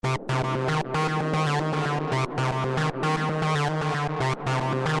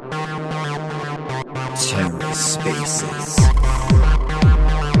TerraSpaces.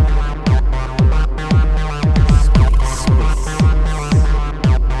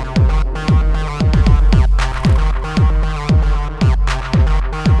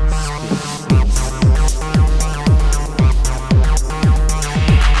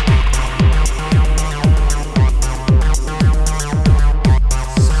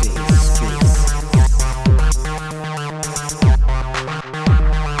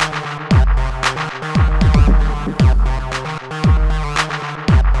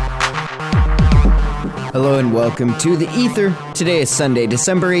 Hello and welcome to The Ether. Today is Sunday,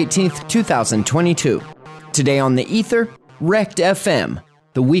 December 18th, 2022. Today on The Ether, REKT FM,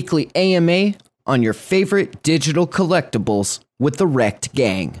 the weekly AMA on your favorite digital collectibles with the REKT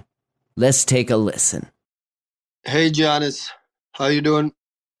gang. Let's take a listen. Hey, Giannis. How you doing?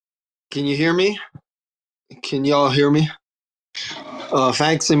 Can you hear me? Can y'all hear me?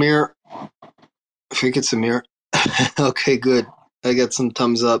 Thanks, Amir. I think it's Amir. Okay, good. I got some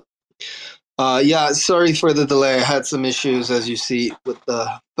thumbs up. Yeah, sorry for the delay. I had some issues, as you see, with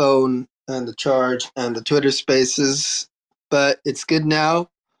the phone and the charge and the Twitter spaces, but it's good now.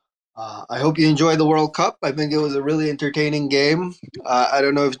 I hope you enjoyed the World Cup. I think it was a really entertaining game. I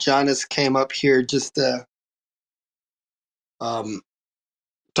don't know if Giannis came up here just to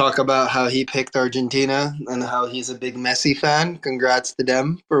talk about how he picked Argentina and how he's a big Messi fan. Congrats to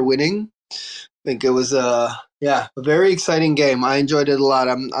them for winning. I think it was a very exciting game. I enjoyed it a lot.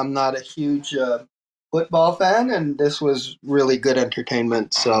 I'm not a huge football fan, and this was really good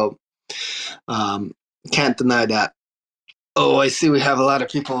entertainment. So can't deny that. Oh, I see we have a lot of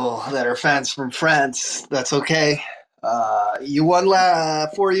people that are fans from France. That's okay. You won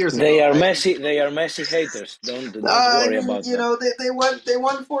 4 years ago. They are right? Messi. They are Messi haters. Don't worry about you that. know, they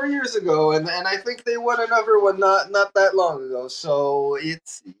won 4 years ago, and I think they won another one not that long ago. So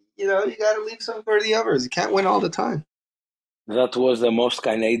it's, you know, you got to leave some for the others. You can't win all the time. That was the most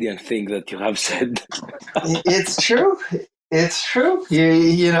Canadian thing that you have said. It's true. It's true.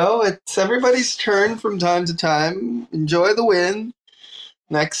 You know, it's everybody's turn from time to time. Enjoy the win.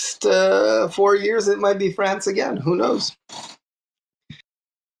 Next 4 years, it might be France again. Who knows?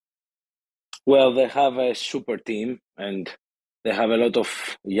 Well, they have a super team, and they have a lot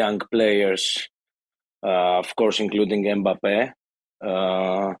of young players, of course, including Mbappe.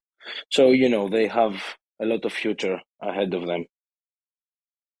 So, you know, they have a lot of future ahead of them.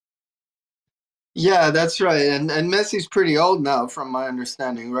 Yeah, that's right. And Messi's pretty old now, from my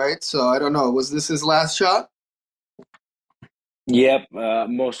understanding, right? So I don't know. Was this his last shot? Yep,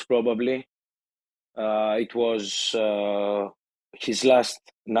 most probably. It was his last,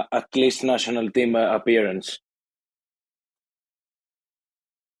 at least, national team appearance.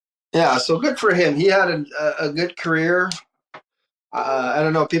 Yeah, so good for him. He had a good career. I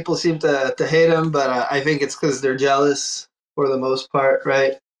don't know. People seem to hate him, but I think it's because they're jealous for the most part,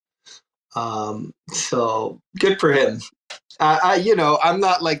 right? So good for him. You know, I'm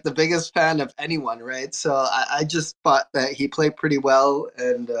not like the biggest fan of anyone, right? So I just thought that he played pretty well,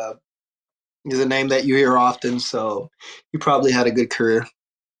 and he's a name that you hear often, so he probably had a good career.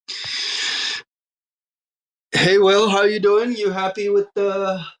 Hey, Will, how you doing? You happy with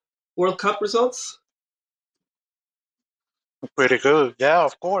the World Cup results? Pretty good. Yeah,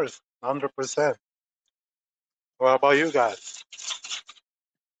 of course. 100%. What about you guys?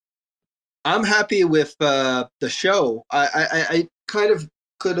 I'm happy with the show. I kind of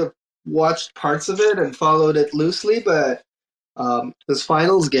could have watched parts of it and followed it loosely, but this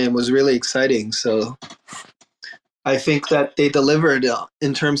finals game was really exciting. So I think that they delivered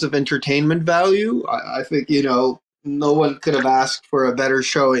in terms of entertainment value. I think, you know, no one could have asked for a better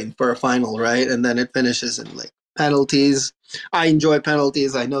showing for a final, right? And then it finishes in like penalties. I enjoy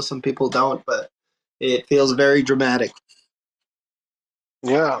penalties. I know some people don't, but it feels very dramatic.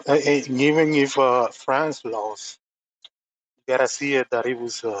 Yeah, even if France lost, you gotta see it that it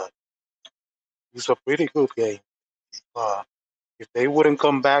was a pretty good game. If they wouldn't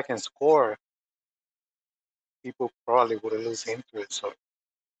come back and score, people probably would have lost interest. So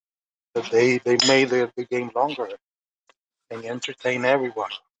but they made the game longer and entertain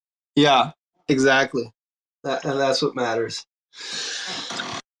everyone. Yeah, exactly. And that's what matters.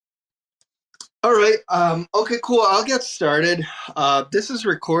 All right. Okay, cool. I'll get started. This is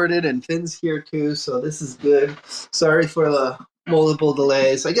recorded and Finn's here too, so this is good. Sorry for the multiple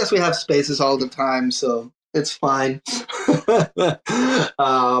delays. I guess we have spaces all the time, so it's fine.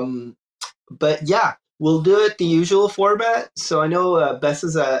 But yeah, we'll do it the usual format. So I know Bess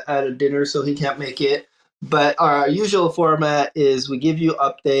is at a dinner, so he can't make it. But our usual format is we give you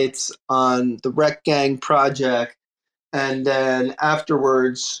updates on the REKT Gang project, and then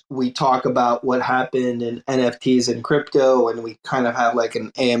afterwards we talk about what happened in NFTs and crypto, and we kind of have like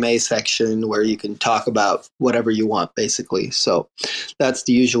an AMA section where you can talk about whatever you want, basically. So that's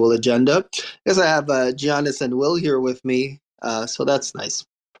the usual agenda. I guess I have Giannis and Will here with me, so that's nice.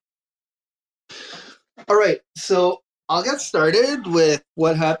 All right, so I'll get started with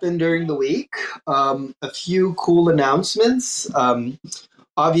what happened during the week. A few cool announcements.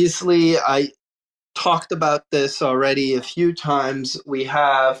 Obviously, I talked about this already a few times. We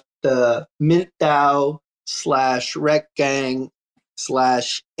have the MintDAO / REKT Gang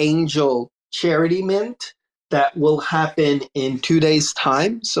 / Angel charity mint that will happen in 2 days'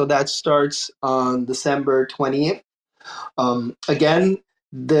 time. So that starts on December 20th. Again,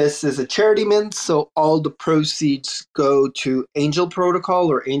 this is a charity mint, so all the proceeds go to Angel Protocol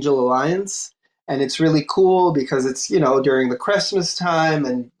or Angel Alliance. And it's really cool because it's, during the Christmas time,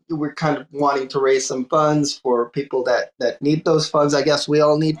 and we're kind of wanting to raise some funds for people that need those funds. I guess we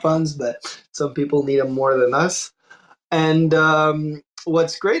all need funds, but some people need them more than us. And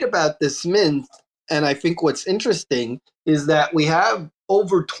what's great about this mint, and I think what's interesting, is that we have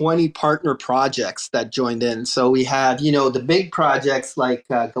over 20 partner projects that joined in. So we have, the big projects like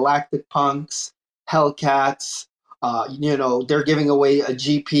Galactic Punks, Hellcats. They're giving away a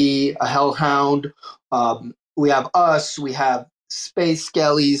GP, a Hellhound. We have us. We have Space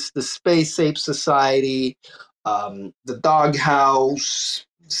Skellies, the Space Ape Society, the Doghouse,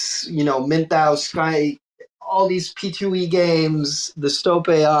 MintDAO, Sky, all these P2E games, the Stope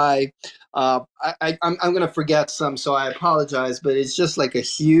AI. I'm going to forget some, so I apologize, but it's just like a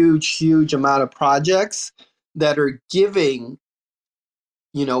huge amount of projects that are giving,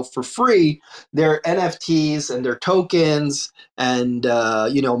 for free their NFTs and their tokens and,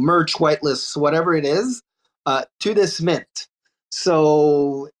 merch, whitelists, whatever it is, to this mint.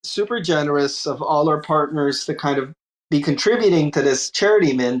 So super generous of all our partners to kind of be contributing to this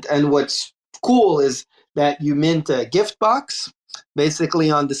charity mint. And what's cool is that you mint a gift box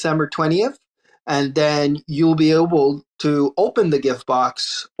basically on December 20th, and then you'll be able to open the gift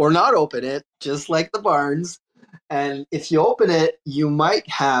box or not open it, just like the Barnes. And if you open it, you might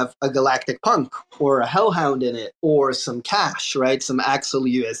have a Galactic Punk or a Hellhound in it, or some cash, right? Some Axel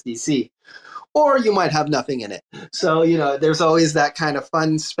USDC. Or you might have nothing in it. So, there's always that kind of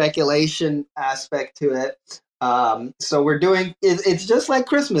fun speculation aspect to it. So we're doing, it's just like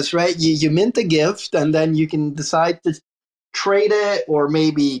Christmas, right? You mint a gift, and then you can decide to trade it or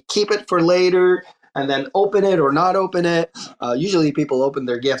maybe keep it for later and then open it or not open it. Usually people open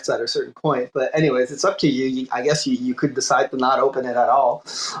their gifts at a certain point, but anyways, it's up to you. I guess you could decide to not open it at all.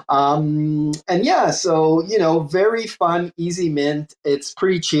 And yeah, so, very fun, easy mint. It's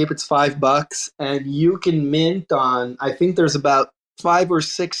pretty cheap. It's $5, and you can mint on, I think there's about 5 or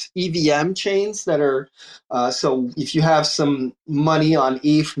 6 EVM chains that are, so if you have some money on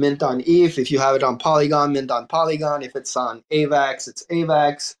ETH, mint on ETH. If you have it on Polygon, mint on Polygon. If it's on AVAX, it's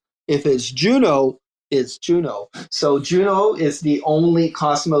AVAX. If it's Juno, it's Juno. So Juno is the only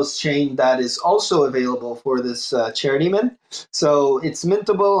Cosmos chain that is also available for this charity mint. So it's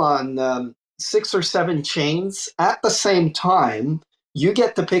mintable on 6 or 7 chains at the same time. You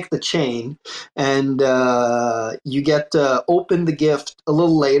get to pick the chain, and you get to open the gift a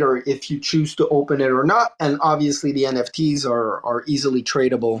little later if you choose to open it or not. And obviously, the NFTs are easily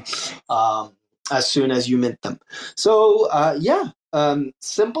tradable as soon as you mint them. So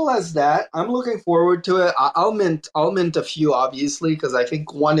simple as that. I'm looking forward to it. I'll mint a few, obviously, because I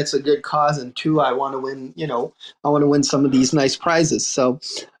think, one, it's a good cause, and two, I want to win. I want to win some of these nice prizes. So.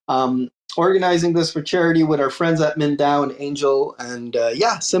 Organizing this for charity with our friends at MintDAO and Angel, and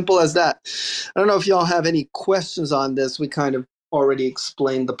simple as that. I don't know if y'all have any questions on this. We kind of already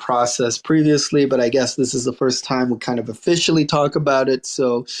explained the process previously, but I guess this is the first time we kind of officially talk about it.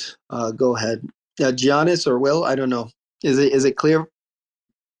 So go ahead, Giannis or Will. I don't know. Is it clear?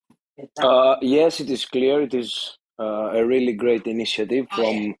 Yes, it is clear. It is a really great initiative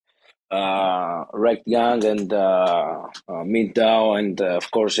from REKT Gang and MintDAO, and of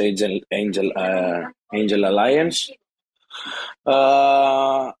course Angel Alliance.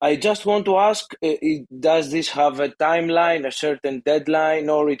 I just want to ask: does this have a timeline, a certain deadline,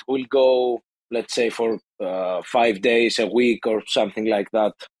 or it will go, let's say, for 5 days, a week, or something like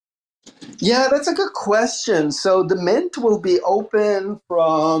that? Yeah, that's a good question. So the mint will be open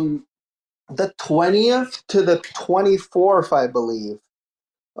from the 20th to the 24th, I believe.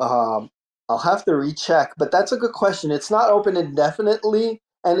 I'll have to recheck, but that's a good question. It's not open indefinitely,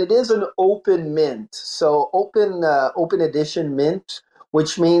 and it is an open mint. So open edition mint,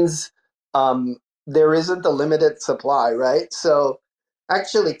 which means there isn't a limited supply, right? So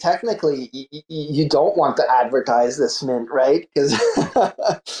actually, technically, you don't want to advertise this mint, right? Because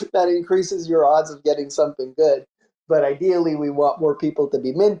that increases your odds of getting something good. But ideally, we want more people to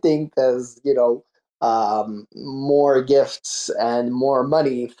be minting because, more gifts and more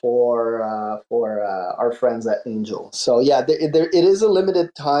money for our friends at Angel. So yeah, it is a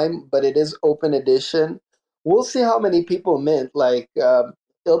limited time, but it is open edition. We'll see how many people mint. Like,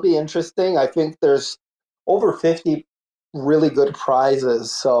 it'll be interesting. I think there's over 50 really good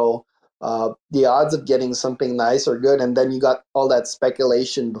prizes. So the odds of getting something nice are good. And then you got all that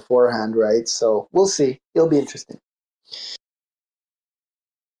speculation beforehand, right? So we'll see. It'll be interesting.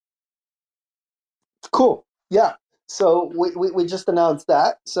 Cool. Yeah. So we just announced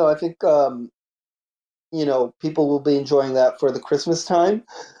that. So I think, people will be enjoying that for the Christmas time.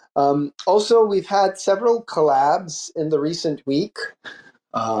 Also, we've had several collabs in the recent week.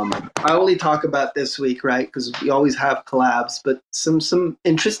 I only talk about this week, right? Because we always have collabs, but some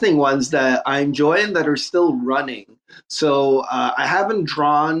interesting ones that I enjoy and that are still running. So I haven't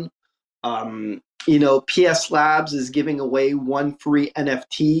drawn. PS Labs is giving away one free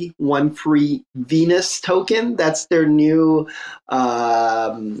NFT, one free Venus token. That's their new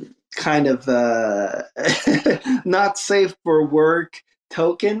kind of not safe for work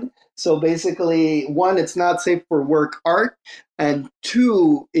token. So basically, one, it's not safe for work art, and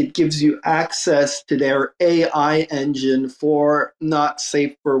two, it gives you access to their AI engine for not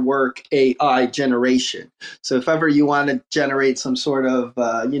safe for work AI generation. So if ever you want to generate some sort of,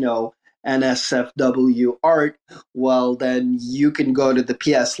 NSFW art, well, then you can go to the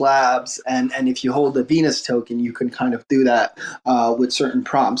PS Labs, and if you hold the Venus token, you can kind of do that with certain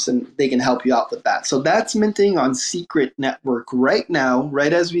prompts, and they can help you out with that. So that's minting on Secret Network right now,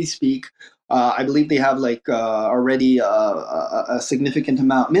 right as we speak. I believe they have already a significant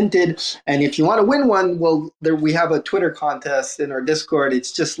amount minted. And if you want to win one, well, we have a Twitter contest in our Discord.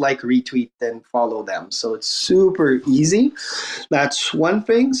 It's just like retweet and follow them. So it's super easy. That's one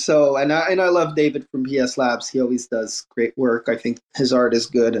thing. So and I love David from PS Labs. He always does great work. I think his art is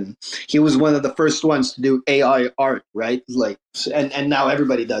good, and he was one of the first ones to do AI art, right? And now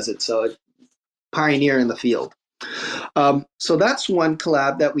everybody does it. So pioneer in the field. So that's one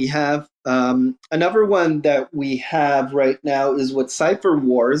collab that we have. Another one that we have right now is with Cypher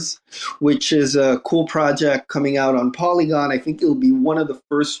Wars, which is a cool project coming out on Polygon. I think it'll be one of the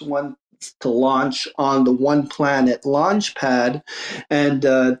first ones to launch on the One Planet Launchpad, and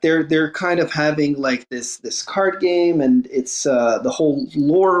they're kind of having like this card game, and it's the whole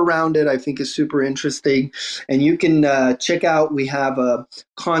lore around it. I think is super interesting, and you can check out. We have a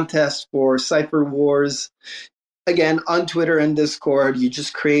contest for Cypher Wars. Again, on Twitter and Discord, you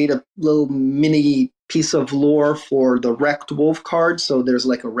just create a little mini piece of lore for the REKT Wolf card. So there's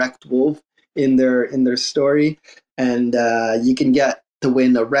like a REKT Wolf in their story, and you can get to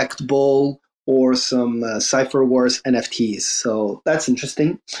win a REKT Bull or some Cypher Wars NFTs. So that's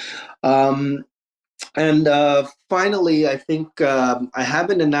interesting. And finally, I think I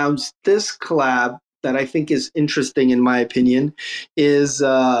haven't announced this collab that I think is interesting, in my opinion, is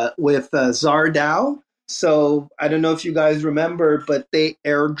with Zardao. So I don't know if you guys remember, but they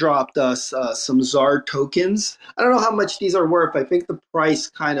airdropped us some Zard tokens. I don't know how much these are worth. I think the price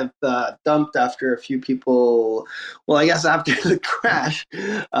kind of dumped after a few people, well, I guess after the crash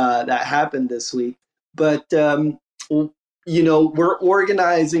that happened this week. But we're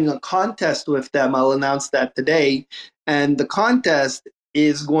organizing a contest with them. I'll announce that today. And the contest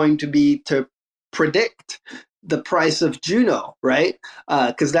is going to be to predict the price of Juno, right?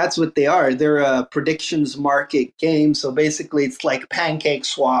 Because that's what they are. They're a predictions market game. So basically, it's like Pancake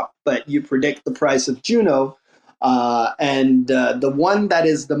Swap, but you predict the price of Juno. And the one that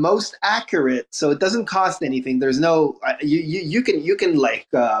is the most accurate, so it doesn't cost anything. There's no you can like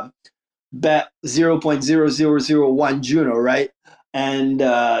bet 0.0001 Juno, right? And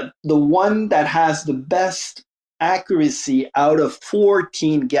the one that has the best accuracy out of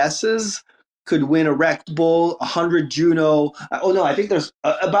 14 guesses could win a REKT Bull, 100 Juno. Oh no, I think there's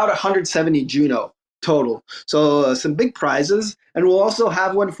about 170 Juno total. So some big prizes, and we'll also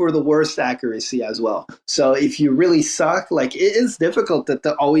have one for the worst accuracy as well. So if you really suck, like it is difficult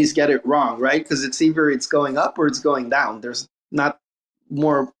to always get it wrong, right? Because it's either it's going up or it's going down. There's not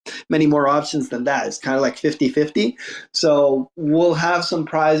many more options than that. It's kind of like 50-50. So we'll have some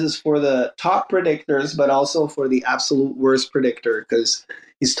prizes for the top predictors, but also for the absolute worst predictor, because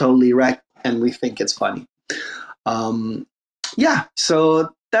he's totally wrecked and we think it's funny. So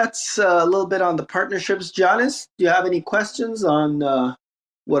that's a little bit on the partnerships. Giannis, do you have any questions on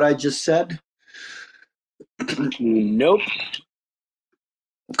what I just said? Nope.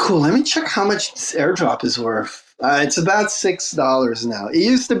 Cool. Let me check how much this airdrop is worth. It's about $6 now. It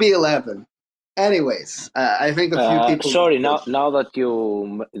used to be 11. Anyways, I think a few people. Sorry, now that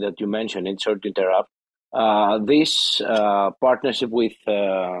you mention it, sorry to interrupt. This partnership with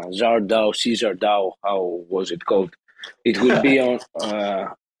Zardao, Caesar Dao, how was it called? It will be on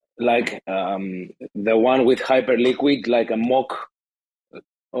like the one with Hyperliquid, like a mock,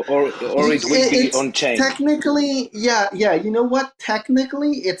 or it will be It's on chain. technically, yeah. You know what?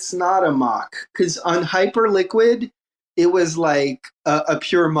 Technically, it's not a mock because on Hyperliquid, it was like a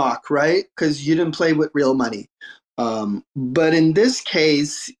pure mock, right? Because you didn't play with real money. But in this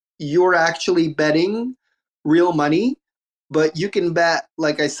case, you're actually betting real money, but you can bet,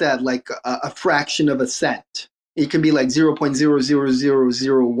 like I said, like a fraction of a cent. It can be like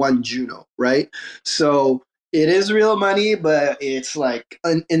 0.00001 Juno, right? So it is real money, but it's like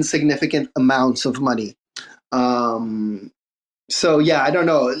an insignificant amounts of money. Um, so yeah, I don't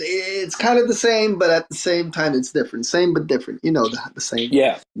know. It's kind of the same, but at the same time, it's different. Same but different. You know the same.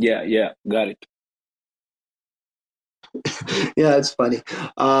 Yeah, got it. Yeah, it's funny.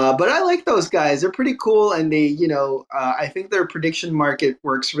 But I like those guys. They're pretty cool, and I think their prediction market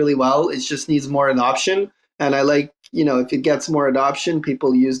works really well. It just needs more adoption, and I like, if it gets more adoption,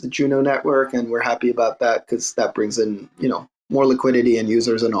 people use the Juno network, and we're happy about that because that brings in, more liquidity and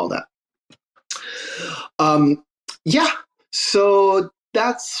users and all that. Yeah, so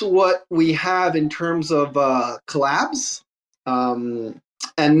that's what we have in terms of collabs. And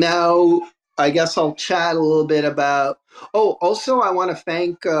now I guess I'll chat a little bit about. Oh, also, I want to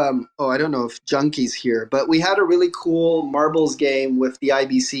thank. I don't know if Junkie's here, but we had a really cool marbles game with the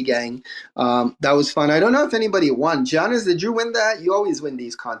IBC gang. That was fun. I don't know if anybody won. Giannis, did you win that? You always win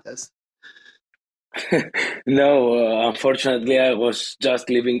these contests. No, unfortunately, I was just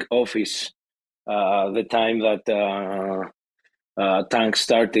leaving office the time that Tank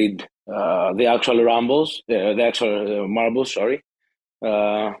started the actual rumbles, the actual marbles. Sorry.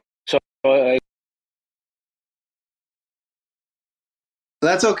 So I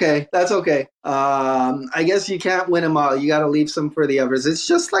That's okay. That's okay. I guess you can't win them all. You got to leave some for the others. It's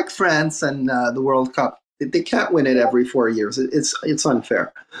just like France and the World Cup. They can't win it every 4 years. It's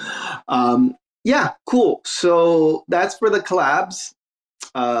unfair. Yeah, cool. So that's for the collabs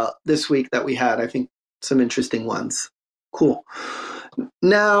this week that we had. I think some interesting ones. Cool.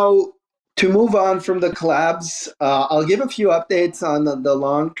 Now, to move on from the collabs, I'll give a few updates on the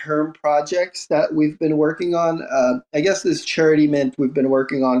long-term projects that we've been working on. I guess this charity mint we've been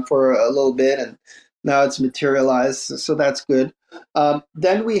working on for a little bit, and now it's materialized, so that's good.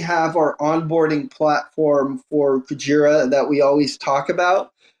 Then we have our onboarding platform for Kujira that we always talk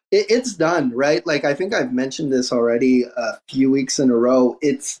about. It's done, right? Like, I think I've mentioned this already a few weeks in a row.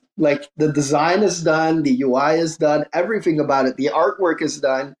 It's like the design is done, the UI is done, everything about it. The artwork is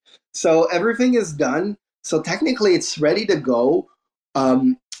done. So everything is done. So technically it's ready to go.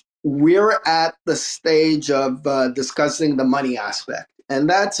 Um, we're at the stage of discussing the money aspect, and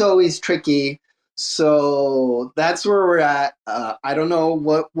that's always tricky. So that's where we're at. I don't know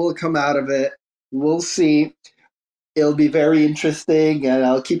what will come out of it. We'll see. It'll be very interesting, and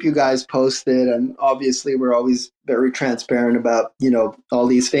I'll keep you guys posted. And obviously we're always very transparent about, all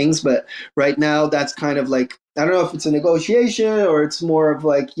these things, but right now that's kind of like, I don't know if it's a negotiation or it's more of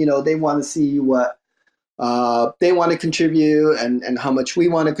like, they want to see what they want to contribute, and how much we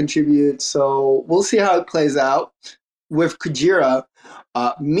want to contribute. So we'll see how it plays out with Kujira.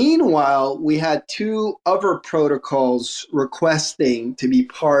 Meanwhile, we had two other protocols requesting to be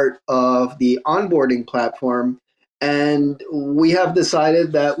part of the onboarding platform, and we have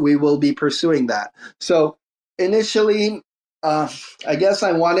decided that we will be pursuing that. So initially, I guess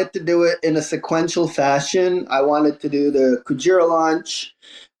I wanted to do it in a sequential fashion. I wanted to do the Kujira launch,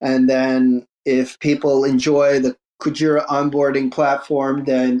 and then if people enjoy the Kujira onboarding platform,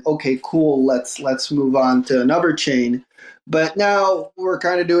 then okay, cool. Let's move on to another chain. But now we're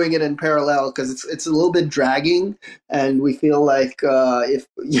kind of doing it in parallel because it's a little bit dragging, and we feel like if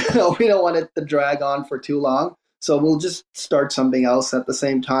we don't want it to drag on for too long, so we'll just start something else at the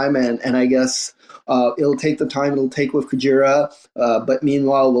same time, and I guess it'll take the time it'll take with Kujira. But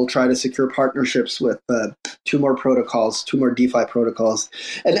meanwhile, we'll try to secure partnerships with two more protocols, two more DeFi protocols,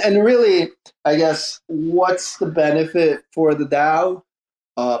 and really, I guess, what's the benefit for the DAO?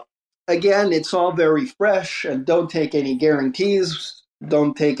 Again, it's all very fresh, and don't take any guarantees.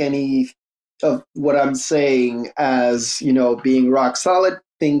 Don't take any of what I'm saying as, being rock solid.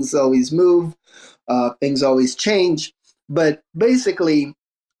 Things always move, things always change. But basically,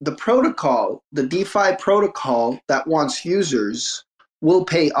 the protocol, the DeFi protocol that wants users will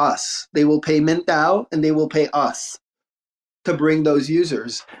pay us. They will pay MintDAO and they will pay us. to bring those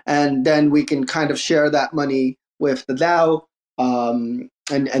users, and then we can kind of share that money with the DAO,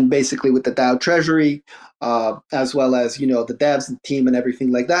 and basically with the DAO treasury, as well as the devs and team and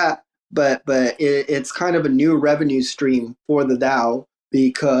everything like that. But it's kind of a new revenue stream for the DAO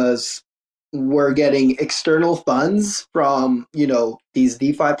because we're getting external funds from these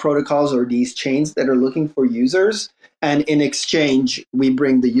DeFi protocols or these chains that are looking for users, and in exchange we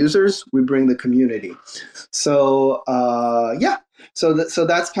bring the users, we bring the community. So yeah, so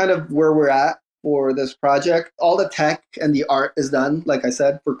that's kind of where we're at for this project. All the tech and the art is done, like I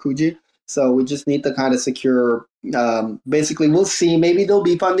said, for Kuji. So we just need to kind of secure. Basically, we'll see. Maybe there'll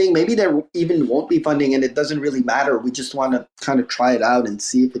be funding. Maybe there even won't be funding, and it doesn't really matter. We just want to kind of try it out and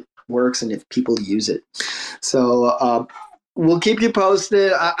see if it works and if people use it. So we'll keep you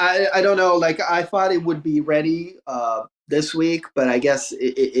posted. I don't know. Like, I thought it would be ready this week, but I guess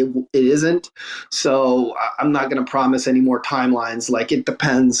it isn't. So I'm not going to promise any more timelines. Like, it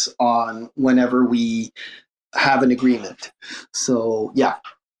depends on whenever we have an agreement. So yeah,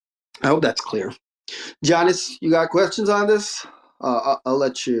 I hope that's clear. Giannis, you got questions on this? I'll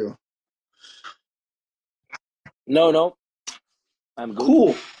let you. No, I'm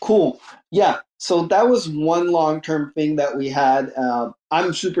good. Cool. Yeah. So that was one long-term thing that we had.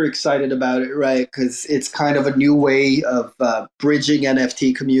 I'm super excited about it, right? Because it's kind of a new way of bridging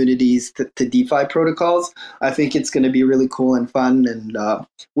NFT communities to DeFi protocols. I think it's going to be really cool and fun, and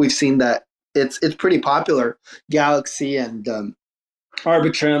we've seen that it's pretty popular. Galaxy and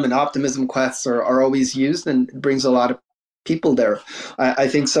Arbitrum and Optimism quests are always used, and it brings a lot of people there. I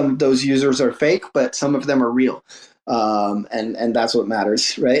think some of those users are fake, but some of them are real. And that's what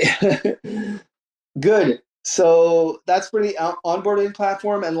matters, right? Good. So that's for the onboarding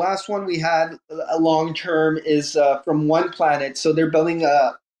platform. And last one we had a long term is from One Planet. So they're building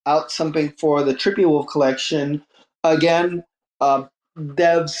out something for the Trippy Wolf collection. Again,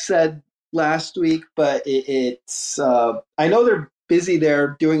 Dev said last week, but it's I know they're busy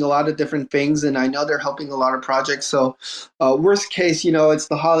there doing a lot of different things, and I know they're helping a lot of projects. So worst case, it's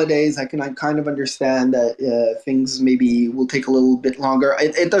the holidays. I kind of understand that things maybe will take a little bit longer.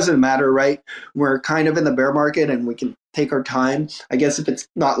 It doesn't matter, right? We're kind of in the bear market and we can take our time. I guess if it's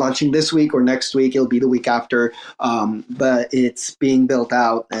not launching this week or next week, it'll be the week after. But it's being built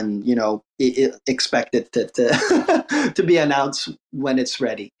out, and expect it to to be announced when it's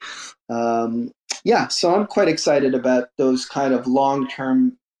ready. Yeah, so I'm quite excited about those kind of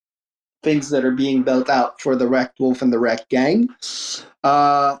long-term things that are being built out for the REKT Wolf and the REKT gang.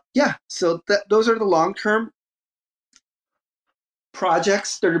 Yeah, so those are the long-term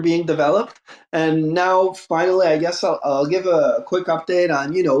projects that are being developed. And now, finally, I guess I'll give a quick update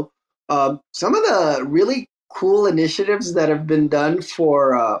on, some of the really cool initiatives that have been done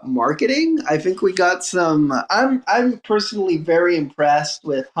for marketing. I think we got some. I'm personally very impressed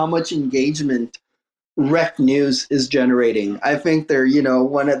with how much engagement REKT News is generating. I think they're,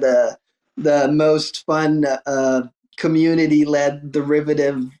 one of the most fun community-led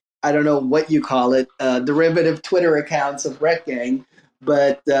derivative, I don't know what you call it, derivative Twitter accounts of REKT Gang,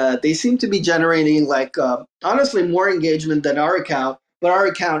 but they seem to be generating honestly more engagement than our account. But our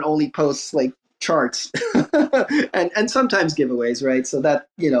account only posts like charts and sometimes giveaways, right? So that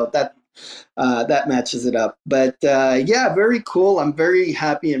that matches it up. But yeah, very cool. I'm very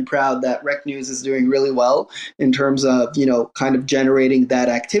happy and proud that REKT News is doing really well in terms of kind of generating that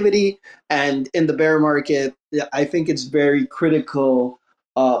activity. And in the bear market, I think it's very critical.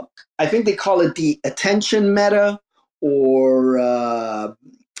 I think they call it the attention meta, or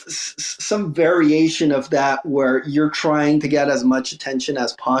some variation of that, where you're trying to get as much attention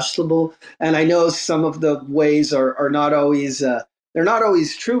as possible. And I know some of the ways are not always they're not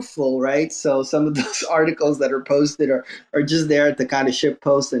always truthful, right? So some of those articles that are posted are just there to kind of ship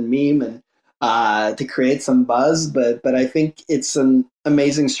post and meme and to create some buzz. But I think it's an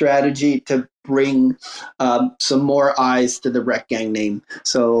amazing strategy to bring some more eyes to the REKT Gang name.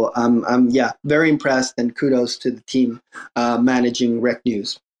 So I'm very impressed, and kudos to the team managing REKT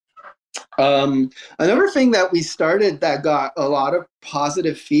News. Another thing that we started that got a lot of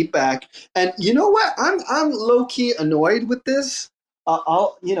positive feedback, and you know what? I'm low key annoyed with this.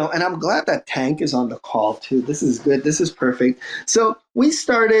 And I'm glad that Tank is on the call too. This is good. This is perfect. So we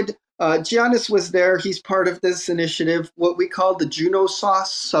started. Giannis was there. He's part of this initiative, what we call the Juno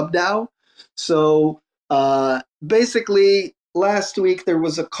Sauce SubDAO. So basically, last week there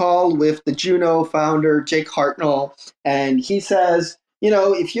was a call with the Juno founder, Jake Hartnell, and he says,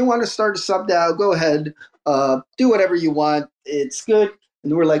 if you want to start a SubDAO, go ahead, do whatever you want. It's good.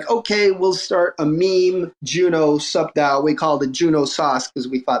 And we're like, okay, we'll start a meme Juno sub-DAO. We called it Juno Sauce because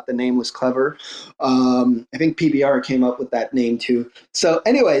we thought the name was clever. I think PBR came up with that name too. So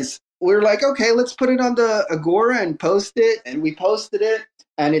anyways, we're like, okay, let's put it on the Agora and post it. And we posted it,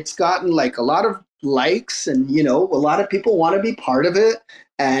 and it's gotten like a lot of likes, and a lot of people want to be part of it,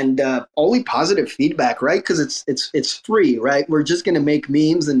 and only positive feedback, right? Because it's free, right? We're just going to make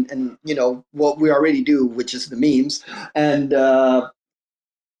memes and what we already do, which is the memes, and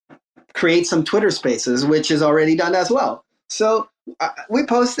create some Twitter Spaces, which is already done as well. So we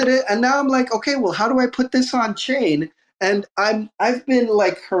posted it, and now I'm like, okay, well, how do I put this on chain? And I've been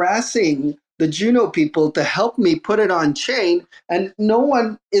like harassing the Juno people to help me put it on chain, and no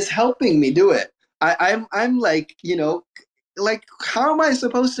one is helping me do it. I'm like, like, how am I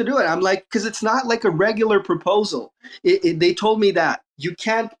supposed to do it? I'm like, because it's not like a regular proposal. They told me that you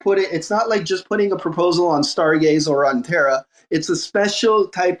can't put it. It's not like just putting a proposal on Stargaze or on Terra. It's a special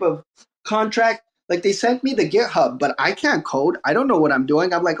type of contract. Like, they sent me the GitHub, but I can't code. I don't know what I'm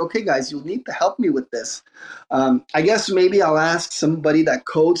doing. I'm like, okay, guys, you'll need to help me with this. I guess maybe I'll ask somebody that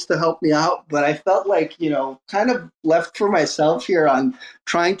codes to help me out. But I felt like, kind of left for myself here on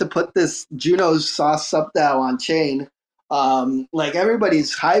trying to put this Juno's Sauce sub-DAO on chain. Like,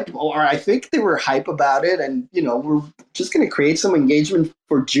 everybody's hype, or I think they were hype about it. And, we're just going to create some engagement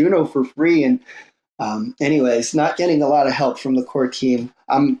for Juno for free. And anyways, not getting a lot of help from the core team.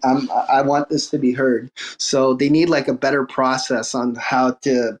 I want this to be heard. So they need like a better process on how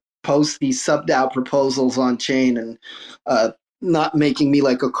to post these sub-DAO proposals on chain, and not making me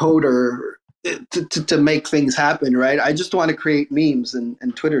like a coder to make things happen, right? I just want to create memes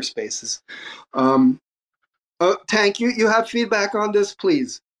and Twitter Spaces. Tank, you have feedback on this,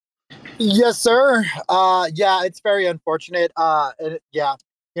 please? Yes, sir. Yeah, it's very unfortunate. Yeah,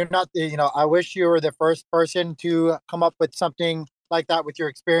 you're not, I wish you were the first person to come up with something like that with your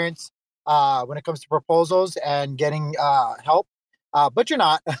experience when it comes to proposals and getting help. But you're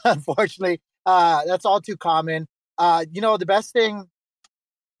not, unfortunately. That's all too common. The best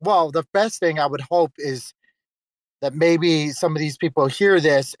thing I would hope is that maybe some of these people hear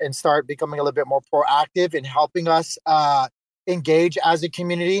this and start becoming a little bit more proactive in helping us engage as a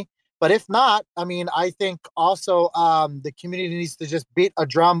community. But if not, I mean, I think also the community needs to just beat a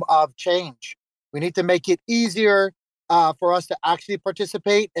drum of change. We need to make it easier for us to actually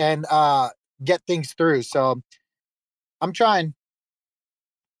participate and get things through. So I'm trying.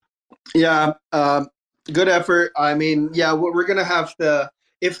 Yeah, good effort. I mean, yeah, we're gonna have to.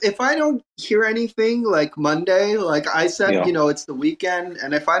 If I don't hear anything like Monday, like I said, it's the weekend,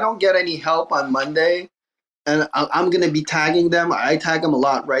 and if I don't get any help on Monday, and I'm going to be tagging them. I tag them a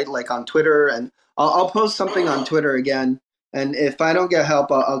lot, right? Like on Twitter, and I'll post something on Twitter again. And if I don't get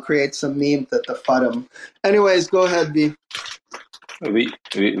help, I'll create some meme to FUD them. Anyways, go ahead, B. We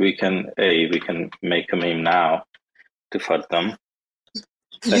can make a meme now to FUD them.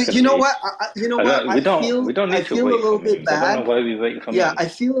 You know what? You know what? We don't need to wait. I feel a little bit bad. I don't know why we wait for Yeah, memes. I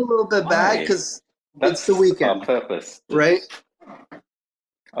feel a little bit bad because it's the weekend. Our purpose, right?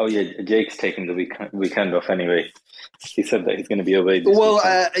 Oh yeah, Jake's taking the weekend off anyway. He said that he's going to be away this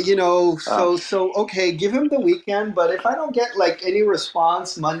weekend. So okay, give him the weekend. But if I don't get like any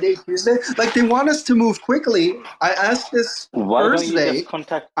response Monday, Tuesday, like they want us to move quickly. I asked this Thursday.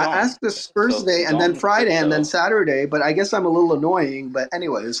 I asked this Thursday, and then Friday, and then Saturday. But I guess I'm a little annoying. But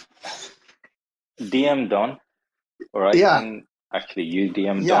anyways, DM Don. All right. Yeah. Actually, you DM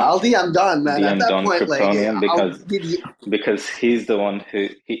Don. Yeah, I'll DM Don, man. DM At that Don point, Kryptonian, because he's the one who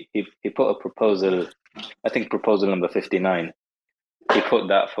he put a proposal. I think proposal number 59. He put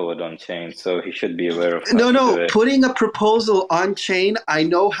that forward on chain, so he should be aware of. No, putting a proposal on chain, I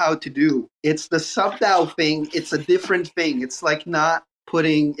know how to do. It's the sub-DAO thing. It's a different thing. It's like not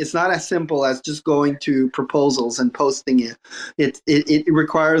putting. It's not as simple as just going to proposals and posting it. It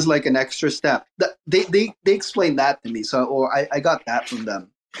requires like an extra step. They explained that to me, I got that from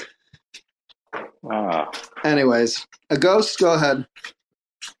them. Anyways, a ghost. Go ahead.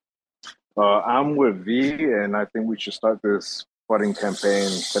 I'm with V, and I think we should start this flooding campaign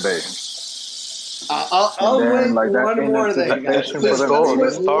today. I'll wait one more day.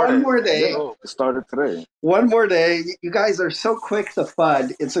 One more day. Start it today. One more day. You guys are so quick to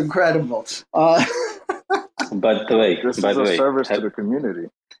FUD. It's incredible. By the way, this is a service to the community.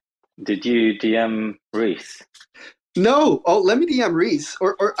 Did you DM Reese? No. Oh, let me DM Reese,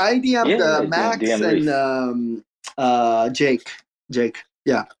 or I DM'd Max and Jake.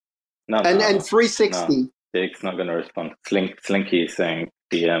 Yeah. No, and 360. No, Jake's not going to respond. Slinky is saying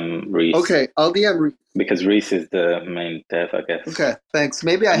DM Reese. Okay, I'll DM Reese. Because Reese is the main dev, I guess. Okay, thanks.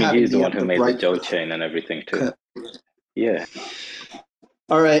 Maybe I haven't. He's the one who made the Joe chain and everything too. Okay. Yeah.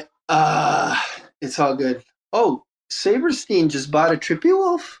 All right. It's all good. Oh, Saberstein just bought a Trippy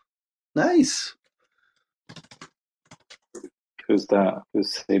Wolf. Nice. Who's that?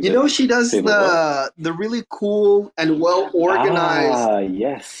 Who's Saber? You know, she does Saber what? the really cool and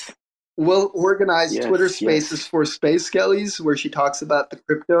Yes. well organized Twitter Yes, spaces yes. for Space Skellies, where she talks about the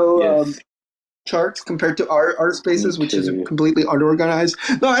crypto Yes. charts compared to our Me spaces, which is too. completely unorganized.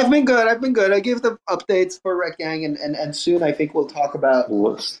 No, I've been good. I've been good. I give the updates for Rec Gang, and soon I think we'll talk about.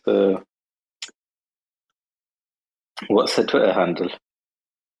 What's the Twitter handle?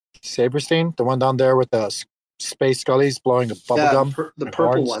 Saberstein, the one down there with the space scullies blowing a bubble Yeah, gum. the and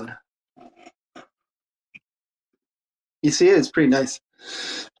purple horns. one. You see it? It's pretty nice.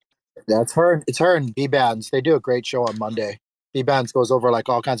 Yeah, it's her. It's her and B Bands. They do a great show on Monday. B Bands goes over like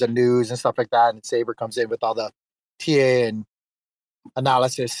all kinds of news and stuff like that, and Saber comes in with all the TA and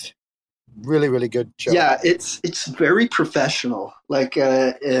analysis. Really, really good show. Yeah, it's very professional. Like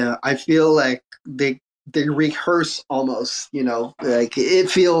I feel like they rehearse almost. You know, like it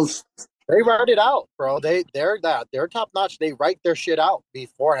feels. They write it out, bro. They're top notch. They write their shit out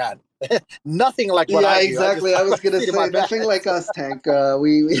beforehand. Nothing like what Yeah, I do. exactly. I was I gonna see it in my say bed. nothing like us, Tank.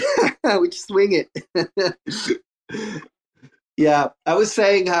 We we just swing it. Yeah, I was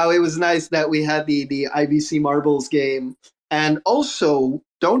saying how it was nice that we had the IBC Marbles game, and also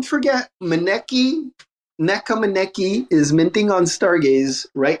don't forget Maneki Neka Maneki is minting on Stargaze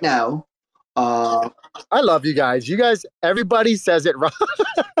right now. I love you guys. You guys, everybody says it wrong.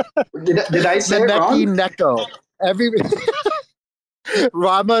 Did I say it Meneki wrong? Neko. Every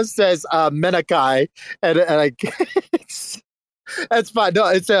Rama says Menakai, and like it's fine. No,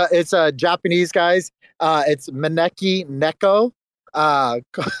 it's a Japanese guys. It's Meneki Neko.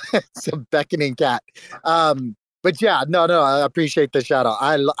 It's a beckoning cat. But yeah, no, I appreciate the shout out.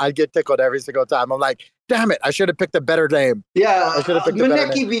 I get tickled every single time. I'm like, damn it, I should have picked a better name. Yeah, I should have picked a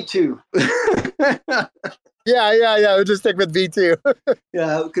better name. Maneki V2. Yeah. We'll just stick with V2.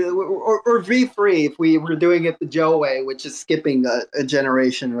 Yeah, or V3 if we were doing it the Joe way, which is skipping a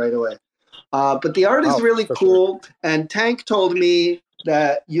generation right away. But the art is really cool. Sure. And Tank told me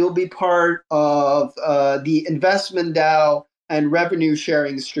that you'll be part of the investment DAO and revenue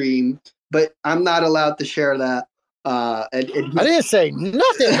sharing stream, but I'm not allowed to share that. I didn't say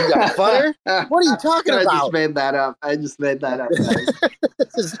nothing, you got butter. What are you talking about? I just made that up.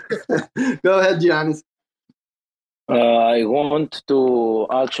 Go ahead, Giannis. I want to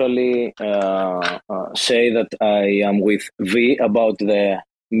actually say that I am with V about the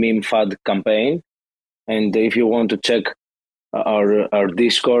meme fad campaign. And if you want to check our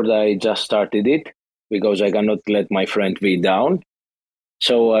Discord, I just started it because I cannot let my friend V down.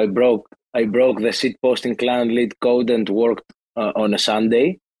 So I broke the seed posting clan lead code and worked on a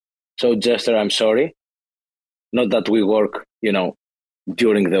Sunday. So Jester, I'm sorry. Not that we work,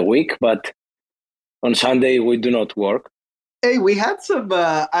 during the week, but on Sunday we do not work. Hey, we had some.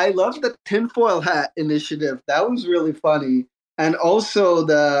 I love the tinfoil hat initiative. That was really funny. And also,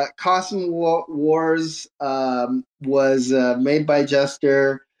 the Costume Wars was made by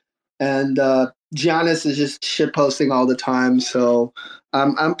Jester, and Giannis is just shit posting all the time. So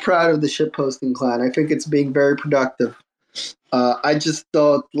I'm proud of the shit posting clan. I think it's being very productive. I just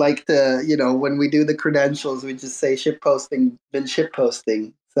don't like to, when we do the credentials, we just say shit posting, been shit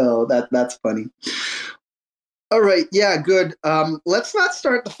posting. So that's funny. All right, yeah, good. Let's not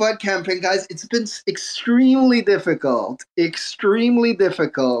start the FUD campaign, guys. It's been extremely difficult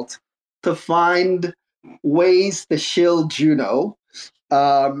to find ways to shill Juno,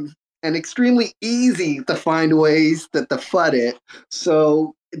 and extremely easy to find ways to FUD it.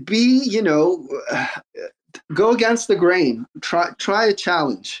 So go against the grain. Try a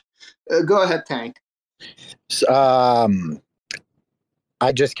challenge. Go ahead, Tank.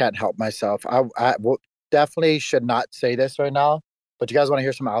 I just can't help myself. I definitely should not say this right now, but you guys want to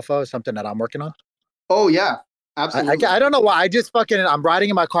hear some alpha? Something that I'm working on? Oh, yeah, absolutely. I don't know why. I'm riding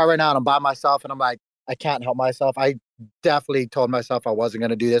in my car right now and I'm by myself and I'm like, I can't help myself. I definitely told myself I wasn't going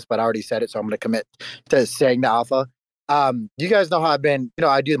to do this, but I already said it. So I'm going to commit to saying the alpha. You guys know how I've been,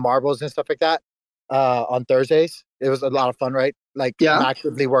 I do the marbles and stuff like that on Thursdays. It was a lot of fun, right? Like I'm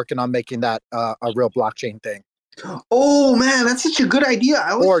actively working on making that a real blockchain thing. Oh man, that's such a good idea.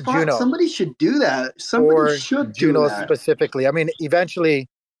 I always thought Juno. Somebody should do that. Somebody should do Juno that. Specifically. I mean, eventually,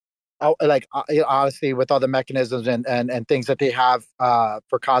 honestly, with all the mechanisms and things that they have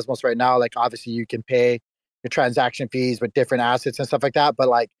for Cosmos right now, like obviously you can pay your transaction fees with different assets and stuff like that. But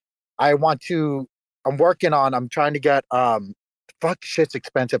like, I'm trying to get shit's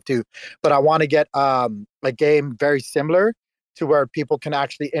expensive too, but I want to get a game very similar to where people can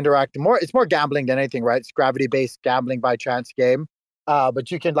actually interact more. It's more gambling than anything, right? It's gravity-based gambling by chance game.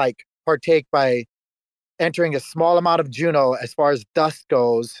 but you can like partake by entering a small amount of Juno as far as dust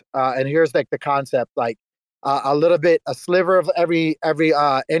goes. And here's like the concept: like a sliver of every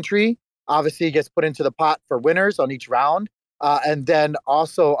entry obviously gets put into the pot for winners on each round, and then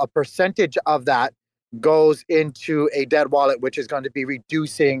also a percentage of that goes into a dead wallet, which is going to be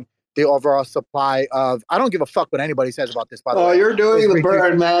reducing the overall supply of. I don't give a fuck what anybody says about this, by the way. Oh, you're doing the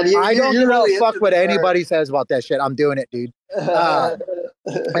burn, man. I don't give really a fuck what anybody says about that shit. I'm doing it, dude.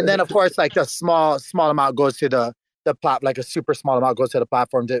 And then, of course, like the small amount goes to the plat, like a super small amount goes to the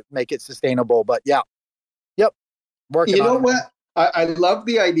platform to make it sustainable. But yeah, yep, working. You know on it. what? I love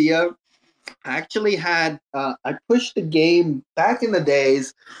the idea. I actually had I pushed the game back in the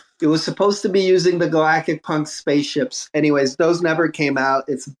days. It was supposed to be using the Galactic Punk spaceships. Anyways, those never came out.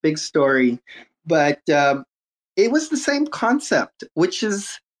 It's a big story, but it was the same concept, which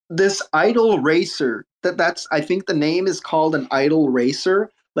is this idle racer. That's I think the name is called an idle racer,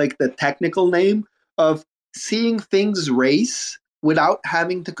 like the technical name of seeing things race without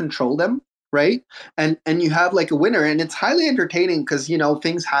having to control them, right? And you have like a winner, and it's highly entertaining because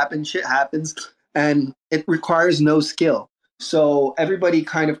things happen, shit happens, and it requires no skill. So everybody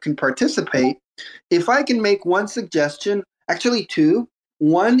kind of can participate. If I can make one suggestion, actually two.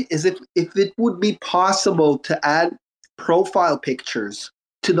 One is if it would be possible to add profile pictures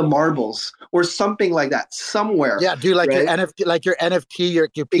to the marbles or something like that somewhere. Yeah, do like right? your NFT, your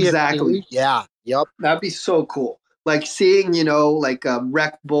PFP. Exactly. Yeah. Yep. That'd be so cool. Like seeing, like a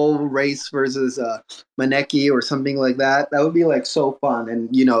REKT Bull race versus a Maneki or something like that. That would be like so fun. And,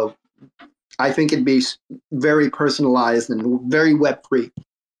 I think it'd be very personalized and very Web3.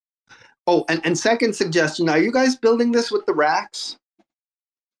 Oh, and second suggestion, are you guys building this with the racks?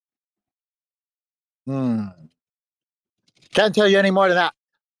 Can't tell you any more than that.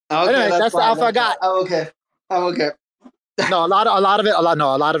 Okay, anyway, that's the alpha I got. I'm okay. No, a lot of it.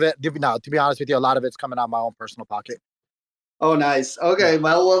 No, to be honest with you, a lot of it's coming out of my own personal pocket. Oh, nice. Okay,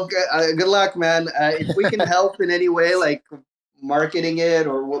 well, good luck, man. If we can help in any way, like marketing it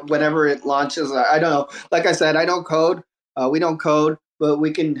or whenever it launches, I don't know. Like I said, I don't code. We don't code, but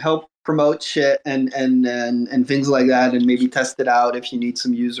we can help promote shit and things like that, and maybe test it out if you need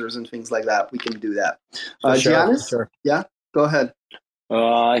some users and things like that. We can do that. Giannis? Sure. Yeah, go ahead.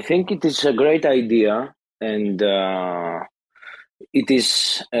 I think it is a great idea, and it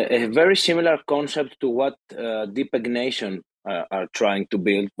is a very similar concept to what Deep Nation are trying to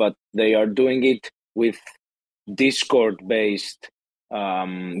build, but they are doing it with Discord-based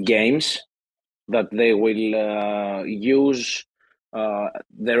games that they will use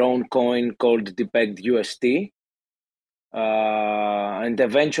their own coin called Depeg UST, and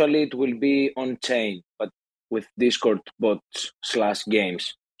eventually it will be on chain, but with Discord bots /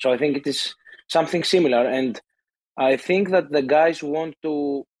 games. So I think it is something similar, and I think that the guys want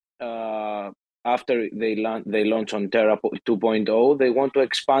to, after they launch on Terra 2.0, they want to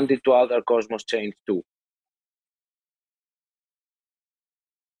expand it to other Cosmos chains too.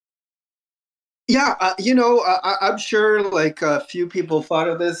 Yeah, I'm sure like a few people thought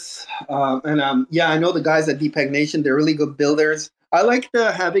of this, and I know the guys at Depeg Nation. They're really good builders. I like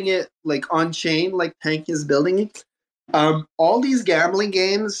having it like on chain, like Tank is building it. All these gambling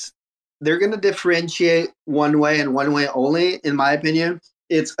games, they're going to differentiate one way and one way only, in my opinion.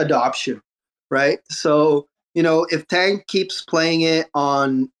 It's adoption, right? So if Tank keeps playing it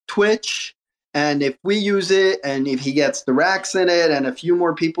on Twitch, and if we use it, and if he gets the racks in it, and a few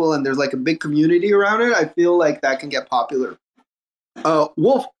more people, and there's like a big community around it, I feel like that can get popular.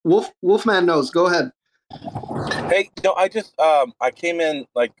 Wolfman knows. Go ahead. Hey, no, I just I came in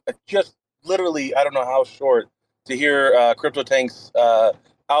like just literally I don't know how short to hear CryptoTank's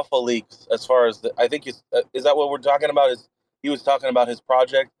alpha leaks. As far as I think is that what we're talking about? Is he was talking about his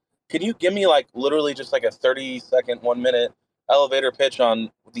project? Can you give me like literally just like a 30-second, 1 minute elevator pitch on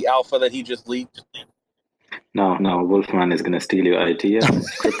the alpha that he just leaked? No, Wolfman is going to steal your idea.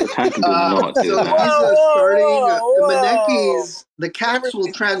 CryptoTank do not do So that. he's starting the Manekis. The cats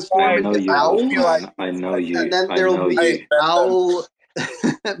will transform into owls. I know you. And then there'll be owl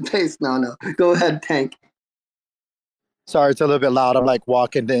base. No. Go ahead, Tank. Sorry, it's a little bit loud. I'm like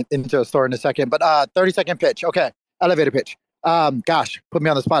walking into a store in a second, but 30-second pitch. Okay, elevator pitch. Gosh, put me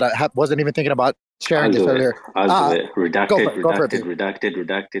on the spot. I wasn't even thinking about sharing this earlier. I'll do it. Redacted.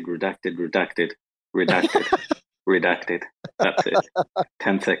 That's it.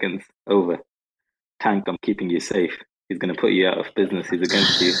 10 seconds. Over. Tank, I'm keeping you safe. He's going to put you out of business. He's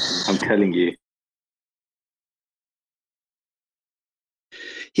against you. I'm telling you.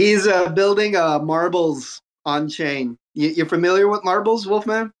 He's building marbles on chain. You're familiar with marbles,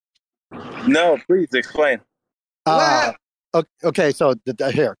 Wolfman? No, please explain. Well, Okay, so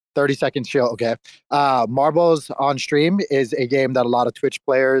here, 30 seconds chill. Okay. Marbles on Stream is a game that a lot of Twitch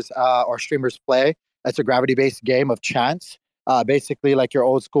players or streamers play. It's a gravity-based game of chance. Basically like your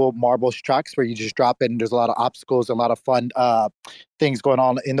old school marbles tracks where you just drop in. There's a lot of obstacles and a lot of fun things going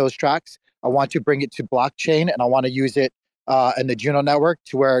on in those tracks. I want to bring it to blockchain, and I want to use it in the Juno network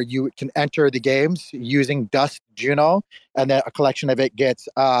to where you can enter the games using Dust Juno, and then a collection of it gets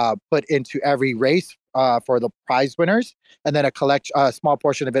put into every race for the prize winners, and then a small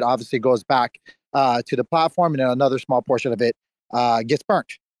portion of it obviously goes back to the platform, and then another small portion of it gets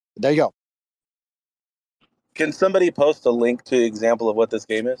burnt. There you go. Can somebody post a link to example of what this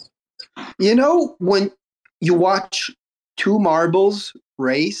game is? You know, when you watch two marbles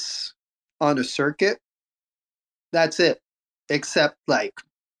race on a circuit, that's it. Except like,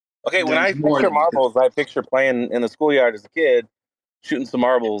 Okay, when I there's more picture than two. marbles, I picture playing in the schoolyard as a kid, shooting some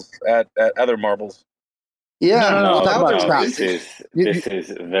marbles at other marbles. Yeah, No, talk about This tracks. is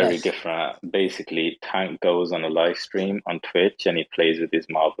very Yes. different. Basically, Tank goes on a live stream on Twitch and he plays with his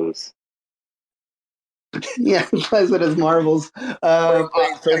marbles. Yeah, he plays with his marbles So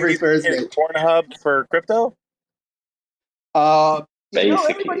every he's Thursday. Pornhub for crypto? Basically.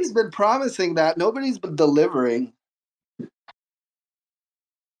 Everybody's been promising that. Nobody's been delivering.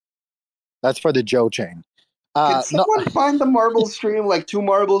 That's for the Joe chain. Can someone find the marble stream, like two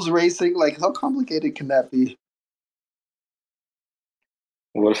marbles racing? Like, how complicated can that be?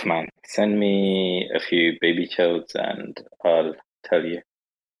 Wolfman, send me a few baby chodes and I'll tell you.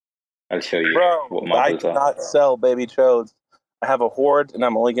 I'll show you what Bro, I marbles do are. not sell baby chodes. I have a horde, and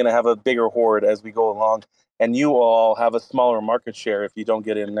I'm only going to have a bigger horde as we go along. And you all have a smaller market share if you don't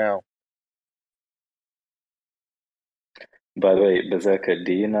get in now. By the way, Berserker,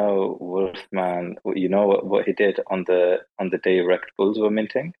 do you know Wolfman? You know what he did on the day REKT Bulls were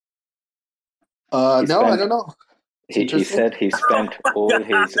minting? I don't know. He said he spent all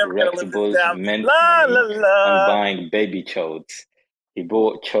his REKT Bulls mint La, money la, la. on buying baby chodes. He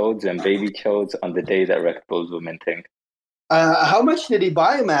bought chodes and baby chodes on the day that REKT Bulls were minting. How much did he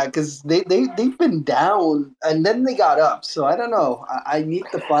buy them at? Because they've been down and then they got up. So I don't know. I need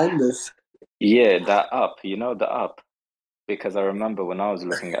to find this. Yeah, that up. You know the up. Because I remember when I was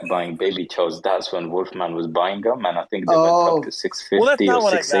looking at buying baby chodes, that's when Wolfman was buying them, and I think they went up to 650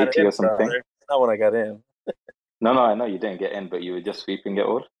 or 680 or something. That's not when I got in. No, I know you didn't get in, but you were just sweeping it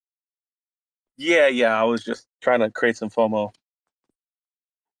all. Yeah, I was just trying to create some FOMO.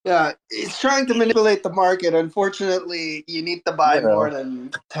 Yeah, he's trying to manipulate the market. Unfortunately, you need to buy more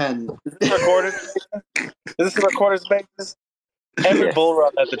than 10. Is this recorded? Is this a recorded space? Every Yes. bull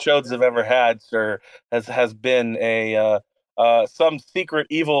run that the Chodes have ever had, sir, has been a some secret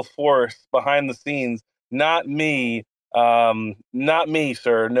evil force behind the scenes. Not me. Not me,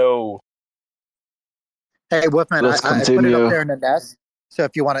 sir. No. Hey, Wolfman, I Let's put it continue. up there in the nest. So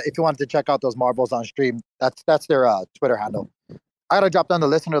if you wanted to check out those marbles on stream, that's their Twitter handle. I gotta drop down the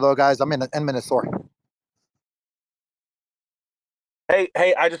listener though, guys. I'm in 10 minutes store. Hey,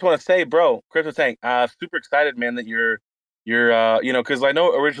 I just want to say, bro, Crypto Tank, super excited, man, that you're because I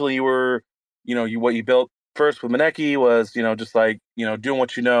know originally you were, what you built first with Maneki was, just like, doing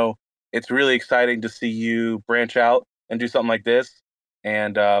what you know. It's really exciting to see you branch out and do something like this.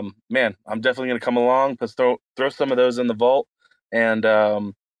 And man, I'm definitely gonna come along. Let's throw some of those in the vault. And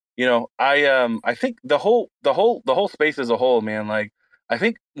I think the whole space as a whole, man, like I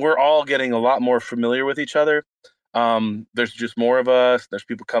think we're all getting a lot more familiar with each other. There's just more of us. There's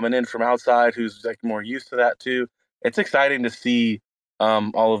people coming in from outside who's like more used to that too. It's exciting to see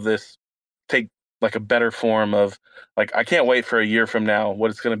all of this take like a better form of like I can't wait for a year from now what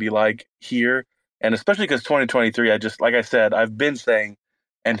it's going to be like here, and especially because 2023. I just like I said I've been saying,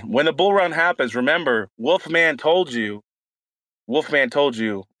 and when the bull run happens, remember Wolfman told you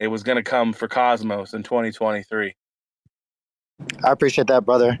it was going to come for Cosmos in 2023. I appreciate that,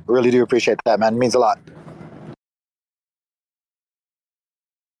 brother. Really do appreciate that, man. It means a lot.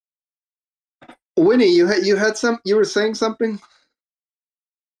 Winnie, you were saying something?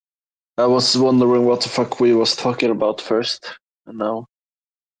 I was wondering what the fuck we was talking about first. And now.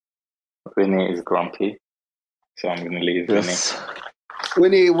 Vinny is grumpy, so I'm gonna leave Yes.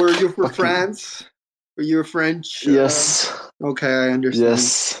 Winnie, were you from France? Were you French? Yes. Okay, I understand.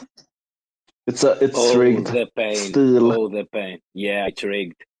 Yes. It's Oh, rigged. the pain. Still. Oh, the pain. Yeah, it's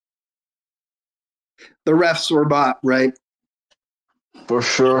rigged. The refs were bought, right? For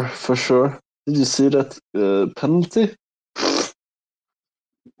sure. Did you see that penalty?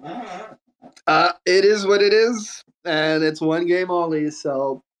 It is what it is, and it's one game only.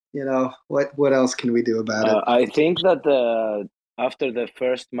 So what else can we do about it? I think that after the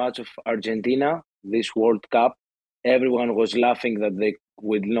first match of Argentina, this World Cup, everyone was laughing that they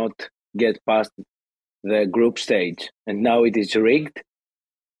would not get past the group stage, and now it is rigged.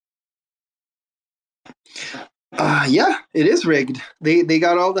 Yeah, it is rigged. They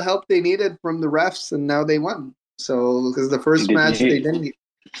got all the help they needed from the refs, and now they won. So because the first match they didn't.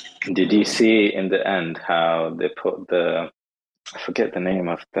 Did you see in the end how they put I forget the name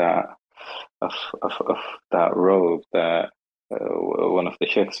of that of that robe that one of the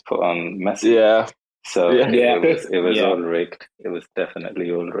chicks put on Messi? Yeah. So it was all rigged. It was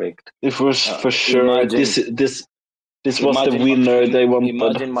definitely all rigged. It was for sure. This was the winner they wanted.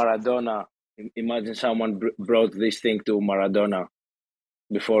 Imagine Maradona. Imagine someone brought this thing to Maradona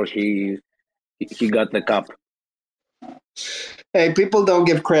before he got the cup. Hey, people don't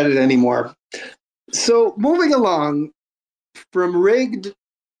give credit anymore. So moving along from rigged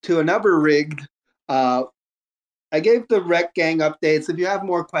to another rigged, I gave the REKT gang updates. If you have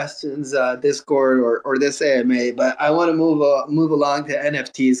more questions, Discord or this AMA, but I want to move along to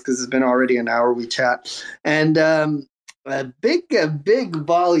NFTs because it's been already an hour we chat, and a big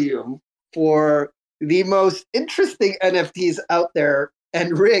volume for the most interesting NFTs out there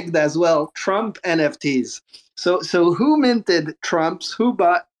and rigged as well, Trump NFTs. So who minted Trumps? Who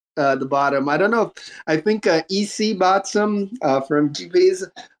bought the bottom? I don't know. I think EC bought some from GPs.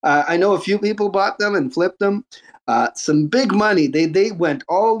 I know a few people bought them and flipped them. Some big money. They went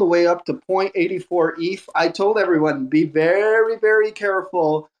all the way up to 0.84 ETH. I told everyone, be very, very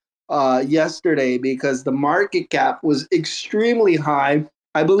careful yesterday because the market cap was extremely high.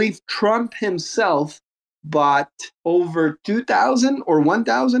 I believe Trump himself bought over 2,000 or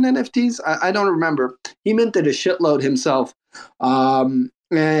 1,000 NFTs. I don't remember. He minted a shitload himself. And,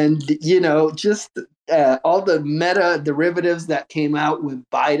 just all the meta derivatives that came out with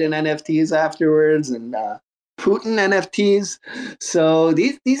Biden NFTs afterwards and Putin NFTs. So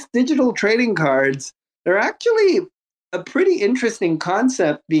these digital trading cards, they're actually a pretty interesting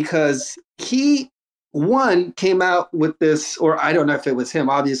concept because he came out with this, or I don't know if it was him.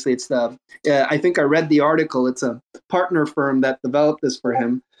 Obviously, it's I think I read the article. It's a partner firm that developed this for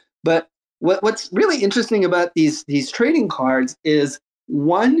him. But what's really interesting about these trading cards is,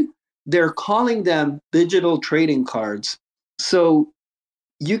 one, they're calling them digital trading cards. So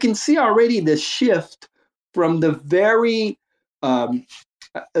you can see already the shift from the very pejorative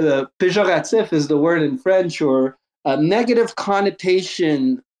is the word in French, or negative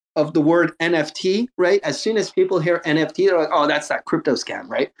connotation of the word NFT, right? As soon as people hear NFT, they're like, oh, that's that crypto scam,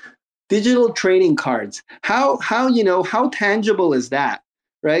 right? Digital trading cards. How tangible is that,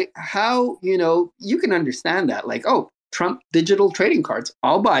 right? How, you can understand that. Like, oh, Trump digital trading cards.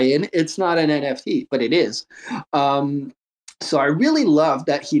 I'll buy in. It's not an NFT, but it is. So I really love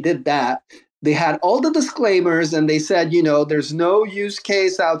that he did that. They had all the disclaimers and they said, there's no use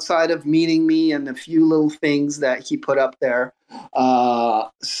case outside of meeting me and a few little things that he put up there.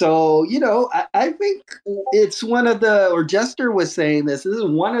 So, I think it's one of or Jester was saying this is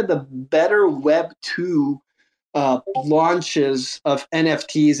one of the better Web 2 launches of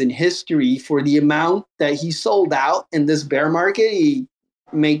NFTs in history for the amount that he sold out in this bear market. He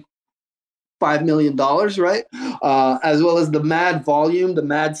made $5 million, right? As well as the mad volume, the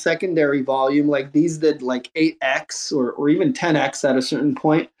mad secondary volume. Like these did like 8x or even 10x at a certain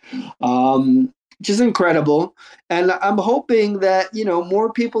point, which is incredible. And I'm hoping that,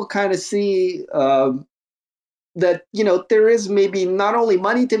 more people kind of see that, there is maybe not only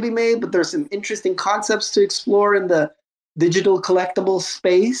money to be made, but there's some interesting concepts to explore in the digital collectible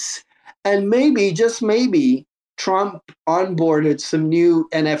space. And maybe, just maybe, Trump onboarded some new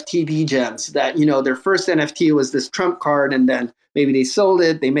NFT gems that, their first NFT was this Trump card, and then maybe they sold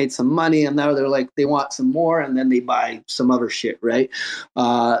it, they made some money, and now they're like, they want some more, and then they buy some other shit, right?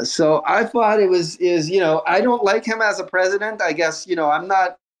 So I thought I don't like him as a president. I guess, I'm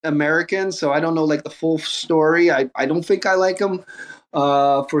not American, so I don't know like the full story. I don't think I like him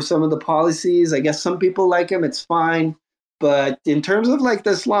for some of the policies. I guess some people like him, it's fine. But in terms of like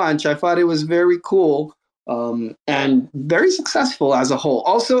this launch, I thought it was very cool. And very successful as a whole.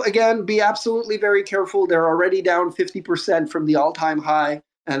 Also, again, be absolutely very careful. They're already down 50% from the all-time high,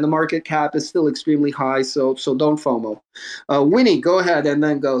 and the market cap is still extremely high. So don't FOMO. Winnie, go ahead, and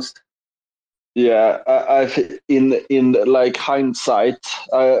then Ghost. Yeah, I in like hindsight,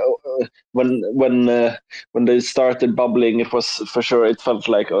 when they started bubbling, it was for sure. It felt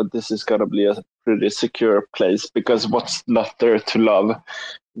like, oh, this is gonna be a pretty secure place because what's not there to love?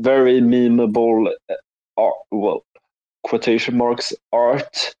 Very memeable. Quotation marks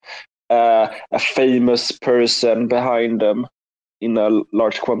art, a famous person behind them in a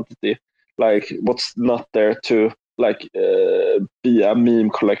large quantity. Like, what's not there to be a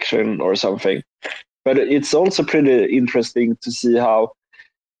meme collection or something? But it's also pretty interesting to see how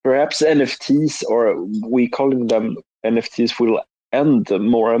perhaps NFTs, or we calling them NFTs, will end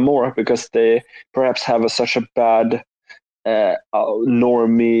more and more because they perhaps have such a bad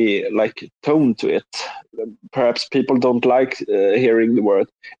normie like tone to it. Perhaps people don't like hearing the word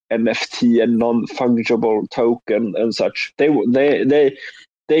NFT and non-fungible token and such. They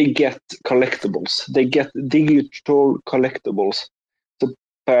get collectibles. They get digital collectibles. So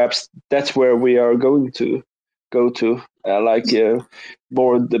perhaps that's where we are going to go to.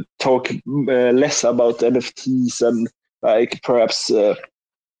 More the talk less about NFTs and like perhaps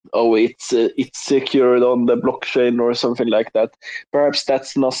it's secured on the blockchain or something like that. Perhaps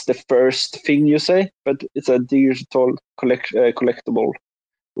that's not the first thing you say, but it's a digital collectible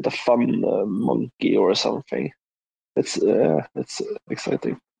with a fun monkey or something. It's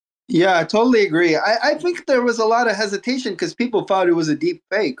exciting. Yeah, I totally agree. I think there was a lot of hesitation because people thought it was a deep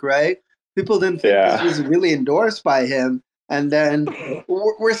fake, right? People didn't think this was really endorsed by him. And then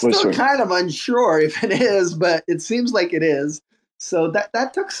we're still kind of unsure if it is, but it seems like it is. So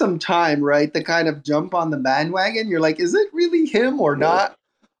that took some time, right, to kind of jump on the bandwagon. You're like, is it really him or not?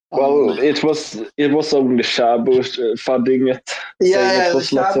 Well, it was only Shabu funding it. Yeah,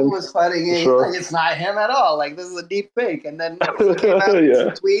 Shabu was funding it. Sure. Like, it's not him at all. Like, this is a deep fake. And then he came out with some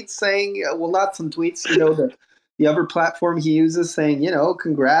tweets saying, well, not some tweets, the other platform he uses saying,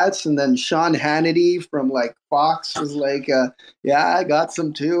 congrats. And then Sean Hannity from like Fox was like, yeah, I got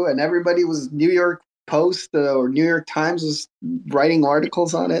some too. And everybody was New York Post or New York Times was writing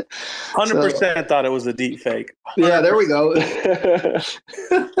articles on it. 100% thought it was a deep fake. 100%. Yeah, there we go.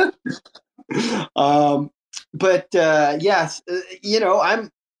 But yes,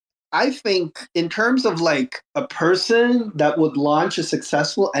 I think in terms of like a person that would launch a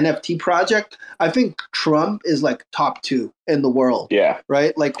successful NFT project, I think Trump is like top 2 in the world. Yeah.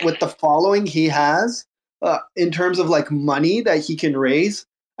 Right. Like with the following he has, in terms of like money that he can raise,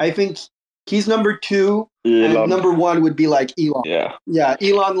 I think he's number 2. Elon. And number 1 would be like Elon. Yeah.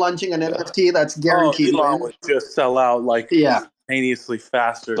 Elon launching an NFT, that's guaranteed. Elon would just sell out like instantaneously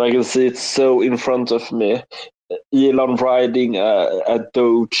faster. I can see it so in front of me. Elon riding a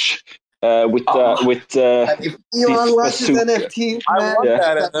Doge with if Elon launches NFT, I want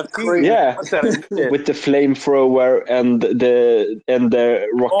that NFT. Yeah, with the flamethrower and the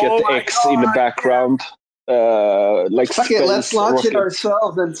Rocket X in the background. Fuck it, let's launch it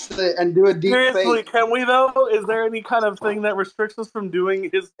ourselves and do a deep Seriously, fake. Can we though? Is there any kind of thing that restricts us from doing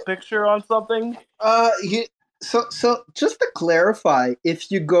his picture on something? So just to clarify,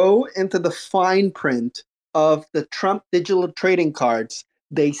 if you go into the fine print of the Trump digital trading cards,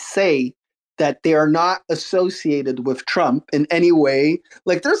 they say that they are not associated with Trump in any way.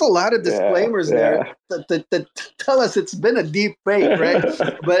 Like, there's a lot of disclaimers there that tell us it's been a deep fake, right?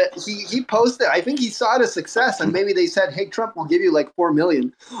 But he posted, I think he saw it as success, and maybe they said, hey, Trump, we'll give you like $4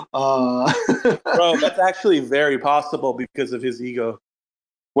 million. Bro, that's actually very possible because of his ego.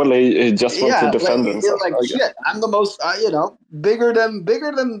 Well, he just wants to defend himself. Like, shit, I'm the most, bigger than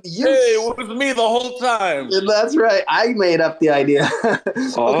you. Hey, it was me the whole time. Yeah, that's right. I made up the idea.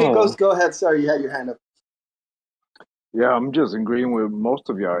 Okay, Ghost, go ahead. Sorry, you had your hand up. Yeah, I'm just agreeing with most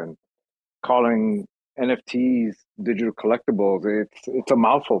of y'all and calling NFTs digital collectibles. It's a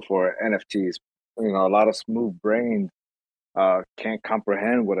mouthful for NFTs. A lot of smooth brains can't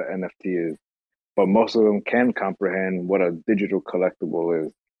comprehend what an NFT is, but most of them can comprehend what a digital collectible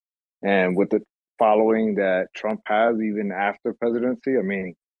is. And with the following that Trump has, even after presidency, I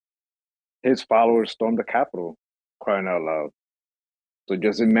mean, his followers stormed the Capitol, crying out loud. So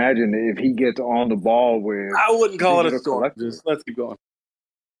just imagine if he gets on the ball with... I wouldn't call it a storm. Just let's keep going.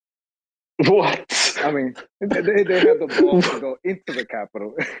 What? I mean, they had the ball to go into the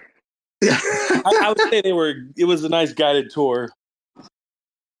Capitol. I would say it was a nice guided tour.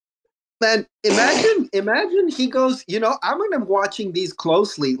 Man, imagine he goes, I'm going to be watching these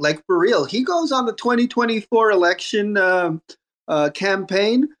closely, like for real. He goes on the 2024 election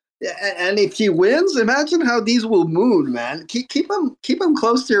campaign, and if he wins, imagine how these will move, man. Keep them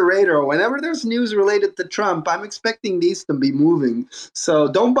close to your radar. Whenever there's news related to Trump, I'm expecting these to be moving. So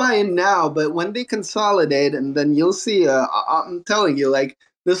don't buy in now, but when they consolidate, and then you'll see, I'm telling you, like,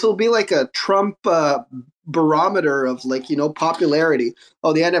 this will be like a Trump barometer of popularity.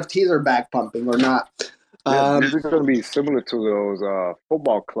 Oh, the NFTs are back pumping or not. These are going to be similar to those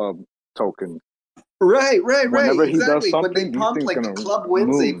football club tokens. Right. Whenever he does Exactly. When they something, pump, like the club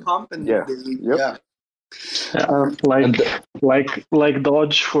wins, they pump and like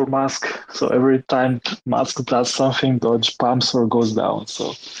Dodge for Musk. So every time Musk does something, Dodge pumps or goes down.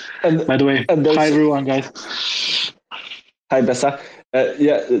 So, by the way, hi everyone, guys. Hi, Bessa.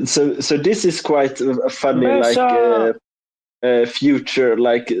 Yeah, so this is quite a funny, like Mesha! future,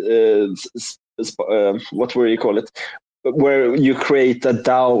 like what were you call it, where you create a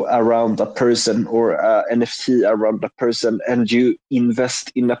DAO around a person or a NFT around a person, and you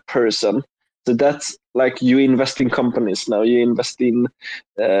invest in a person. So that's like you invest in companies now. You invest in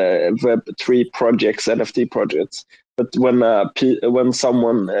Web3 projects, NFT projects. But when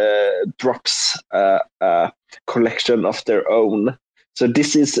someone drops a collection of their own, so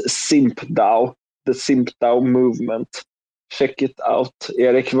this is Simp DAO, the Simp DAO movement. Check it out,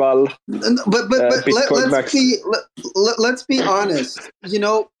 Erik Wall. But Bitcoin Max. let's be honest. You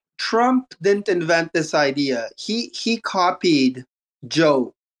know, Trump didn't invent this idea. He copied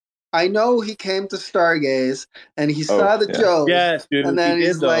Joe. I know he came to Stargaze and he saw the Joes. Yes, dude. And then he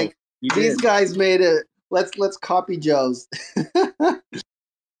he's did, like, He these did. guys made it. Let's copy Joe's.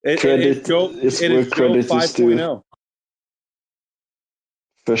 Credit is where credit is due. 5.0.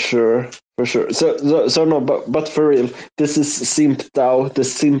 For sure. So no, but for real, this is Simp DAO, the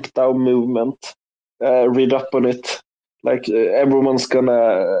Simp DAO movement. Read up on it. Like everyone's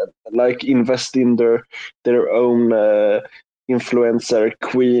gonna like invest in their own influencer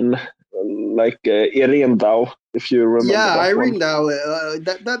queen, like Irene DAO, if you remember. Yeah, that Irene one.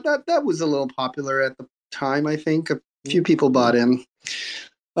 DAO. That was a little popular at the time. I think a few people bought in.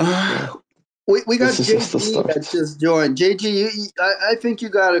 We got JG that just joined. JG, I think you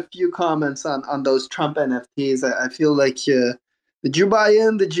got a few comments on those Trump NFTs. I feel like did you buy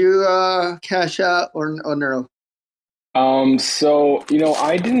in? Did you cash out or no? So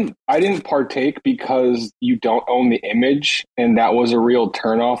I didn't partake because you don't own the image, and that was a real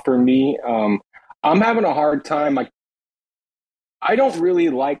turnoff for me. I'm having a hard time. Like, I don't really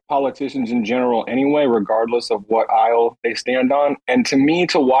like politicians in general anyway, regardless of what aisle they stand on. And to me,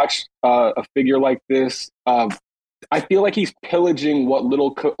 to watch a figure like this, I feel like he's pillaging what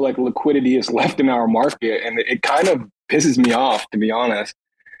little liquidity is left in our market, and it kind of pisses me off, to be honest.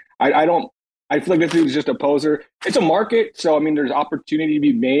 I don't. I feel like this dude's just a poser. It's a market, so I mean, there's opportunity to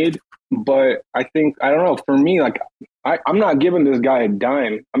be made. But I think I don't know. For me, like I'm not giving this guy a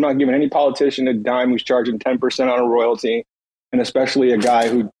dime. I'm not giving any politician a dime who's charging 10% on a royalty, and especially a guy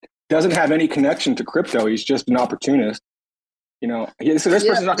who doesn't have any connection to crypto. He's just an opportunist. So this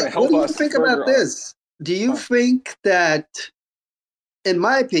person's not going to help us. What do you think about this? Do you think that, in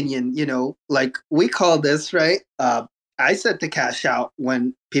my opinion, like we call this, right? I said to cash out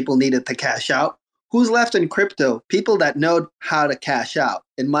when people needed to cash out. Who's left in crypto? People that know how to cash out,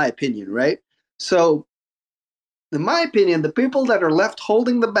 in my opinion, right? So, in my opinion, the people that are left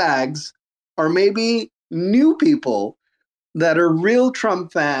holding the bags are maybe new people that are real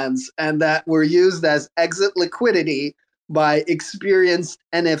Trump fans and that were used as exit liquidity by experienced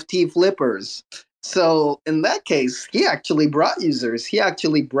NFT flippers. So in that case, he actually brought users. He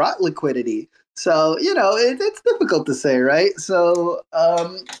actually brought liquidity. So, it's difficult to say, right? So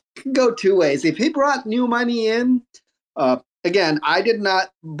go two ways. If he brought new money in, again, I did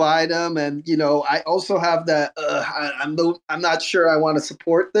not buy them. And, I also have that, I'm not sure I want to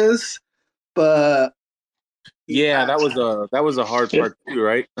support this, but yeah, that was a hard part too,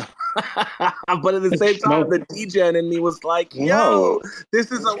 right? But at the same time, the DJ in me was like, "Yo,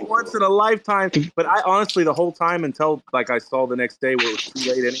 this is a once in a lifetime." But I honestly, the whole time until like I saw the next day where it was too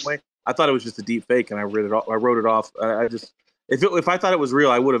late anyway, I thought it was just a deep fake, and I wrote it off. I just if I thought it was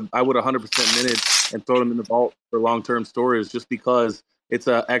real, I would 100% minted and thrown them in the vault for long term storage, just because it's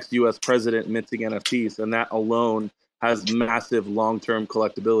a ex-US president minting NFTs, and that alone has massive long term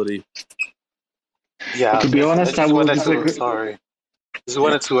collectibility. Yeah, to be honest, I will disagree. Sorry, just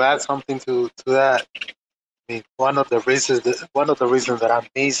wanted to add something to that. I mean, one of the reasons that I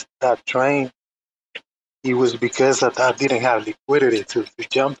missed that train, it was because I didn't have liquidity to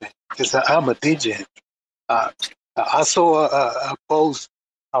jump in. Because I'm a DJ. I saw a post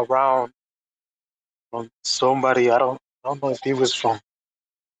around from somebody. I don't know if he was from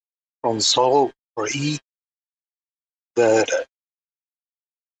Seoul or E. That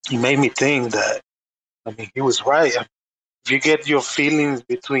he made me think that. I mean, he was right. If you get your feelings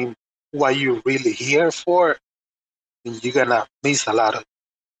between what you're really here for, then you're gonna miss a lot of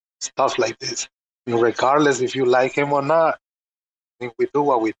stuff like this. I mean, regardless if you like him or not, I mean, we do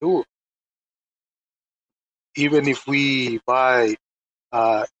what we do. Even if we buy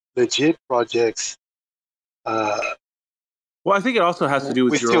legit projects, well, I think it also has to do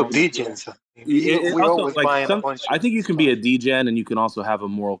with we're your still own. DJs. We also like I think you can be a DGen and you can also have a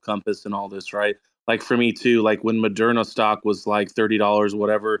moral compass and all this, right? Like for me too, like when Moderna stock was like $30,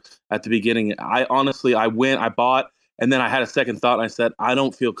 whatever, at the beginning, I bought, and then I had a second thought and I said, I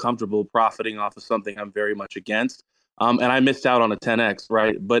don't feel comfortable profiting off of something I'm very much against. and I missed out on a 10x,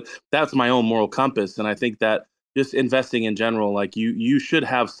 right? But that's my own moral compass, and I think that just investing in general, like you should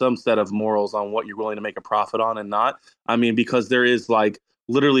have some set of morals on what you're willing to make a profit on and not. I mean, because there is like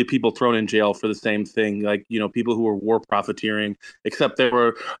literally people thrown in jail for the same thing, like people who were war profiteering, except there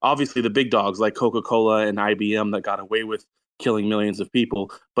were obviously the big dogs like Coca-Cola and IBM that got away with killing millions of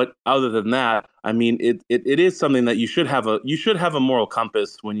people. But other than that, I mean, it is something that you should have a moral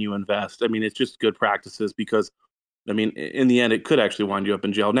compass when you invest. I mean, it's just good practices because I mean, in the end, it could actually wind you up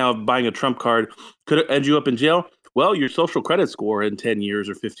in jail. Now, buying a Trump card could it end you up in jail? Well, your social credit score in 10 years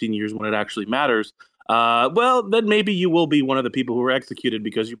or 15 years when it actually matters, well, then maybe you will be one of the people who were executed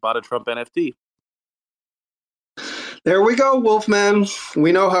because you bought a Trump NFT. There we go, Wolfman.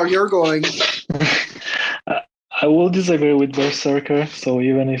 We know how you're going. I will disagree with Berserker. So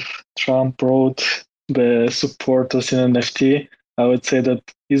even if Trump brought the supporters in NFT, I would say that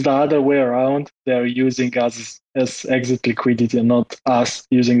it's the other way around. They're using us as exit liquidity and not us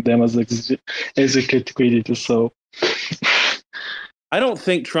using them as exit liquidity. So I don't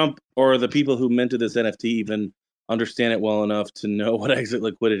think Trump or the people who minted this NFT even understand it well enough to know what exit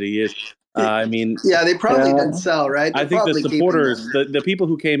liquidity is. I mean, yeah, they probably didn't sell, right? I think the supporters, the people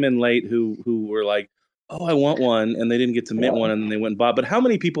who came in late, who were like, "Oh, I want one," and they didn't get to mint one, and then they went and bought. But how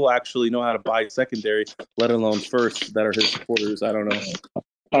many people actually know how to buy secondary, let alone first, that are his supporters? I don't know.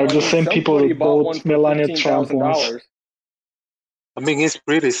 Are the same people who bought Melania Trump ones? I mean, it's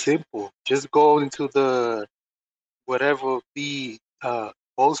pretty simple. Just go into the whatever be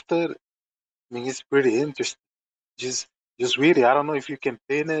posted. I mean, it's pretty interesting. Just read it. I don't know if you can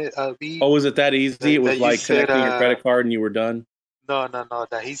pin it. Oh, was it that easy? It was like connecting your credit card and you were done? No.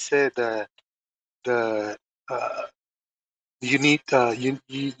 That he said you need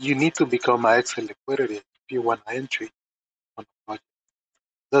you need to become an exit liquidity if you want entry on the project.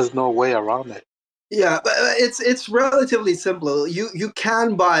 There's no way around it. Yeah, but it's relatively simple. You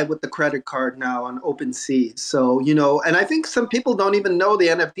can buy with the credit card now on OpenSea. So, and I think some people don't even know the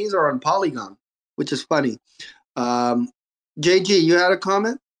NFTs are on Polygon, which is funny. JG, you had a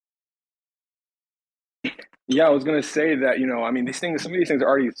comment? Yeah, I was going to say that, I mean, some of these things are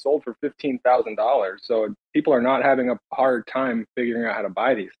already sold for $15,000. So people are not having a hard time figuring out how to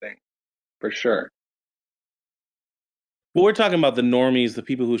buy these things, for sure. Well, we're talking about the normies, the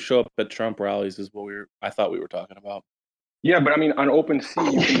people who show up at Trump rallies is what I thought we were talking about. Yeah, but I mean, on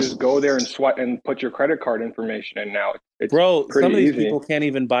OpenSea, you can just go there and swipe and put your credit card information in now. It's Bro, pretty some of these easy. people can't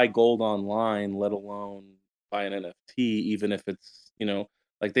even buy gold online, let alone buy an NFT, even if it's,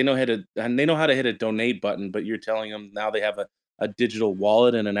 like they know how to hit a donate button, but you're telling them now they have a digital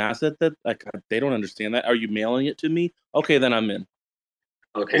wallet and an asset that they don't understand that. Are you mailing it to me? Okay, then I'm in.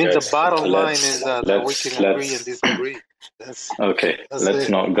 Okay, I mean, guys, the bottom line is that we can agree and disagree. That's let's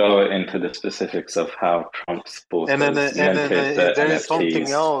not go into the specifics of how Trump supporters minted the if there NFTs. is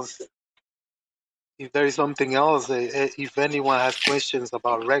something else, if anyone has questions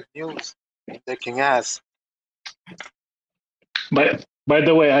about REKT news, they can ask. By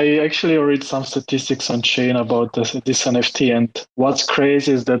the way, I actually read some statistics on chain about this NFT, and what's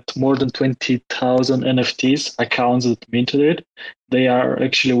crazy is that more than 20,000 NFTs accounts that minted it, they are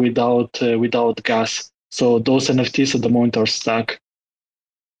actually without gas. So those NFTs at the moment are stuck.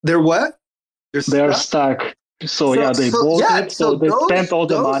 They're what? They're stuck. So they bought it. So they spent all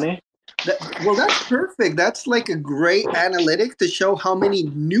the money. That's perfect. That's like a great analytic to show how many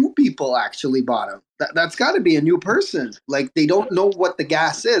new people actually bought them. That's got to be a new person. Like they don't know what the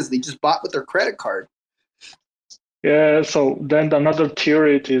gas is. They just bought with their credit card. Yeah. So then another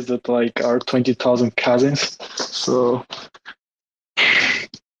theory is that like our 20,000 cousins. So.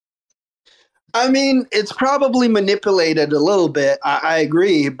 I mean, it's probably manipulated a little bit. I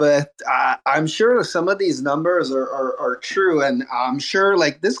agree, but I'm sure some of these numbers are true, and I'm sure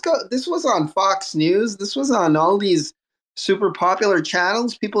like this was on Fox News. This was on all these super popular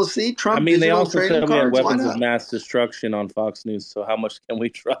channels. People see Trump. I mean, they also said we had cards. weapons of mass destruction on Fox News. So how much can we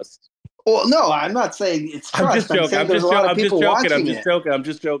trust? Well, no, I'm not saying it's trust. I'm just joking. I'm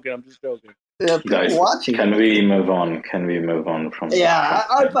just joking. Guys, can we move on? From? Yeah,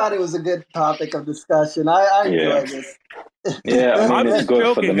 I thought it was a good topic of discussion. I enjoyed this. Yeah, I mean, I'm it's just good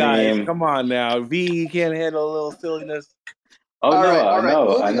joking, for the guys. Meme. Come on now, V, you can't handle a little silliness. All right.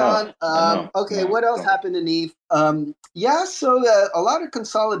 Moving on. Okay, what else happened in ETH? So a lot of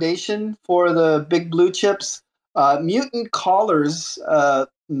consolidation for the big blue chips. Mutant Callers,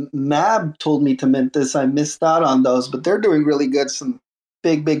 Mab told me to mint this. I missed out on those, but they're doing really good. Some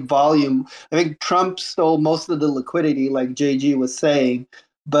big volume. I think Trump stole most of the liquidity, like JG was saying.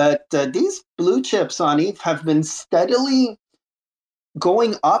 But these blue chips on ETH have been steadily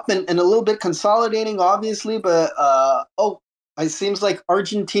going up and a little bit consolidating, obviously, but it seems like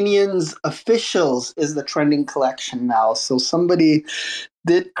Argentinians officials is the trending collection now. So somebody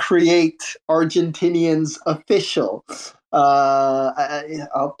did create Argentinians official.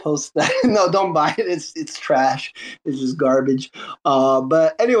 I'll post that. No, don't buy it. It's trash. It's just garbage.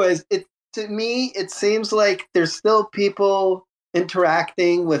 But anyways, to me it seems like there's still people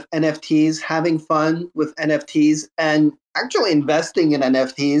interacting with NFTs, having fun with NFTs, and actually investing in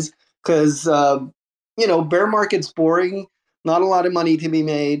NFTs because bear market's boring. Not a lot of money to be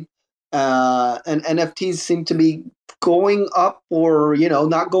made, and NFTs seem to be going up or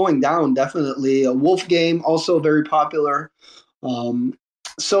not going down. Definitely a wolf game also very popular.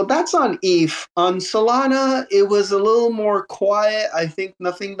 So that's on ETH. On Solana it was a little more quiet. I think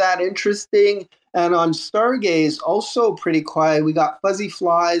nothing that interesting. And on Stargaze also pretty quiet. We got Fuzzy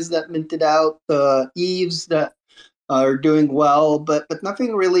Flies that minted out, the Eves that are doing well, but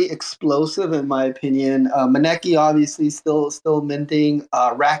nothing really explosive in my opinion. Maneki obviously still minting.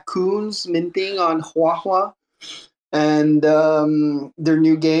 Raccoons minting on Huahua and their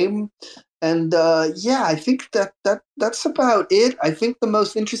new game. And I think that's about it. I think the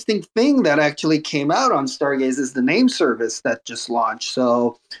most interesting thing that actually came out on Stargaze is the name service that just launched.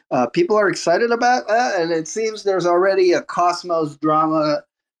 So people are excited about that, and it seems there's already a Cosmos drama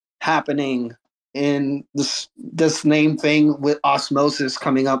happening in this name thing with Osmosis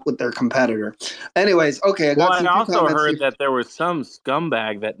coming up with their competitor. Anyways, okay, I got I some also heard here. that there was some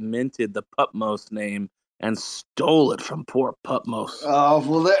scumbag that minted the Pupmos name and stole it from poor Pupmos. Oh,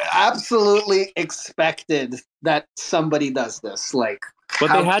 well, they're absolutely expected that somebody does this.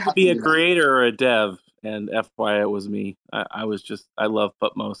 But they had to be a creator or a dev, and FYI, it was me. I love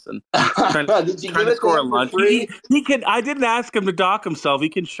Pupmos and trying to score a lunch. He can. I didn't ask him to dock himself. He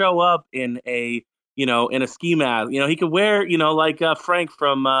can show up in a ski mask. He could wear like Frank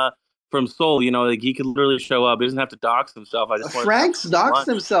from Soul. He could literally show up. He doesn't have to dox himself. Frank's doxed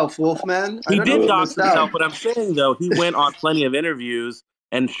himself, Wolfman. He did dox himself, but I'm saying though he went on plenty of interviews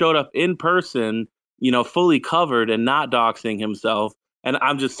and showed up in person, fully covered and not doxing himself. And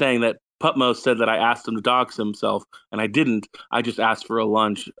I'm just saying that Putmos said that I asked him to dox himself, and I didn't. I just asked for a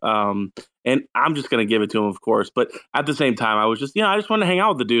lunch, and I'm just gonna give it to him, of course. But at the same time, I was just, I just want to hang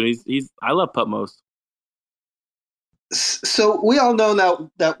out with the dude. I love Putmos. So we all know now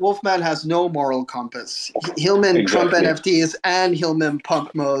that Wolfman has no moral compass. He'll mint Trump NFTs and he'll mint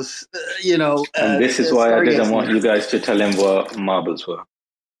Putmos. And this is why I didn't want you guys to tell him what marbles were.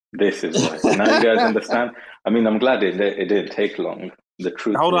 This is why. Now you guys understand. I mean, I'm glad it didn't take long. The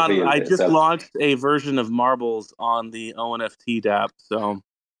truth. Hold on, I just launched a version of marbles on the ONFT dApp. So.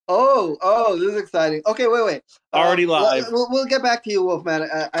 Oh, this is exciting. Okay, wait. Already live. We'll get back to you, Wolfman.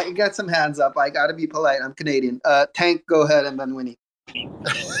 I got some hands up. I got to be polite. I'm Canadian. Tank, go ahead, and then Winnie.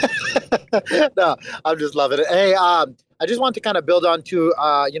 No, I'm just loving it. Hey, I just want to kind of build on to,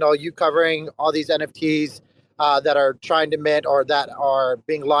 you covering all these NFTs that are trying to mint or that are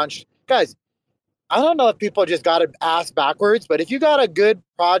being launched. Guys, I don't know if people just got to ask backwards, but if you got a good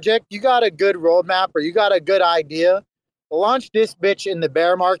project, you got a good roadmap, or you got a good idea, launch this bitch in the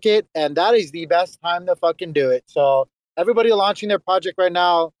bear market, and that is the best time to fucking do it. So everybody launching their project right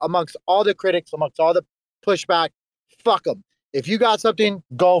now, amongst all the critics, amongst all the pushback, fuck them. If you got something,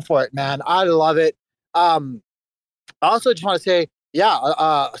 go for it, man. I love it. I also just want to say,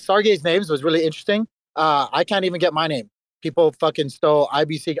 Stargaze names was really interesting. I can't even get my name. People fucking stole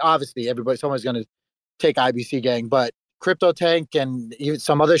IBC. Obviously, someone's going to take IBC gang, but Crypto Tank and even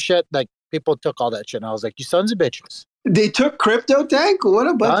some other shit, like people took all that shit. And I was like, you sons of bitches. They took Crypto Tank? What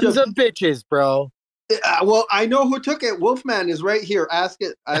a bunch of bitches, bro. Well, I know who took it. Wolfman is right here. Ask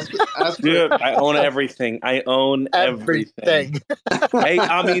it. Dude, I own everything. I own everything. Hey,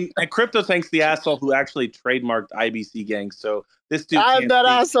 I mean, Crypto Tank's the asshole who actually trademarked IBC gang. So this dude I'm that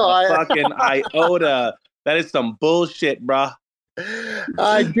asshole. Fucking iota. That is some bullshit, bruh.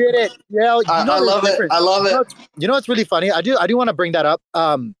 I did it. Yeah, I love it. I love it. You know what's really funny? I do want to bring that up.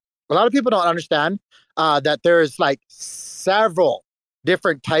 A lot of people don't understand that there's like several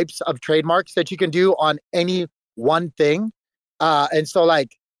different types of trademarks that you can do on any one thing. And so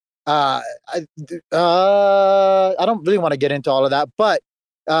like, I don't really want to get into all of that, but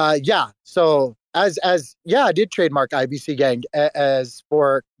so as I did trademark IBC gang as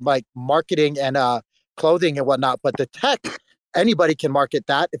for like marketing and clothing and whatnot, but the tech, anybody can market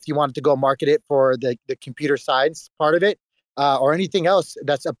that. If you wanted to go market it for the computer science part of it, or anything else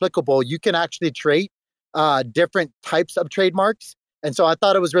that's applicable, you can actually trade different types of trademarks. And so I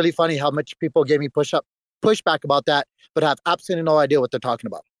thought it was really funny how much people gave me pushback about that, but have absolutely no idea what they're talking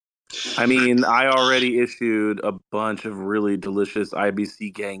about. I mean, I already issued a bunch of really delicious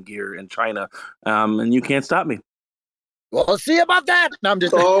IBC gang gear in China, and you can't stop me. We'll see about that. No, I'm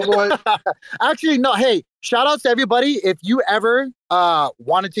just. Oh boy. Actually, no. Hey, shout out to everybody. If you ever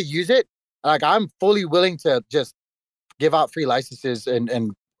wanted to use it, like I'm fully willing to just give out free licenses,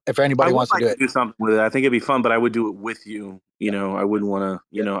 and if anybody wants to do it, do something with it. I think it'd be fun, but I would do it with you. You know, I wouldn't want to.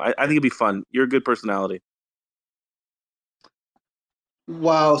 You know, I think it'd be fun. You're a good personality.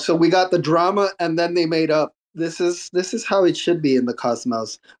 Wow. So we got the drama, and then they made up. This is how it should be in the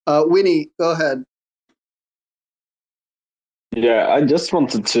cosmos. Winnie, go ahead. Yeah, I just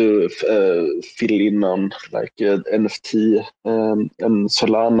wanted to fill in on like NFT and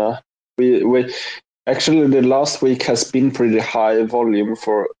Solana. We actually the last week has been pretty high volume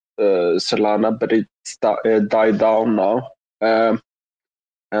for Solana, but it's died down now,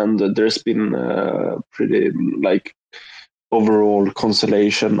 and there's been pretty like overall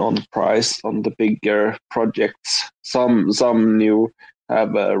consolidation on price on the bigger projects. Some new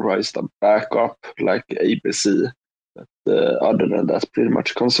have rised up back up like ABC. But other than that, pretty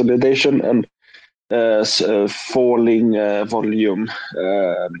much consolidation and falling volume.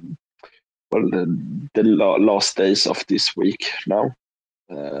 Well, the last days of this week now.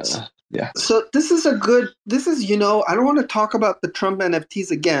 Yeah. So this is I don't want to talk about the Trump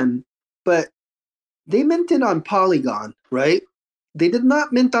NFTs again, but they minted on Polygon, right? They did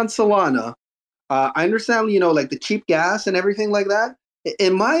not mint on Solana. I understand, like the cheap gas and everything like that.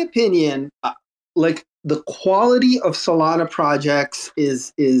 In my opinion, like the quality of Solana projects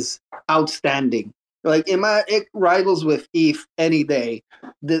is outstanding. Like it rivals with ETH any day.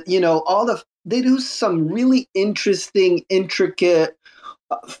 They do some really interesting, intricate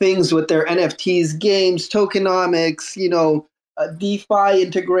things with their NFTs, games, tokenomics, DeFi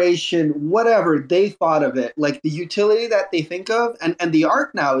integration, whatever they thought of it, like the utility that they think of, and the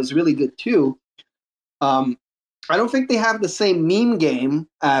art now is really good too. I don't think they have the same meme game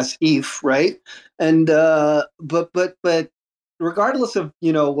as ETH, right? And but regardless of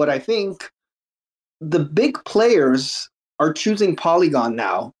what I think, the big players are choosing Polygon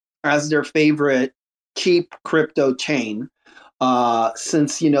now as their favorite cheap crypto chain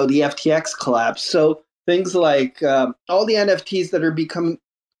since the FTX collapse. So things like all the NFTs that are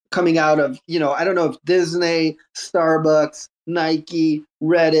coming out of I don't know if Disney, Starbucks, Nike,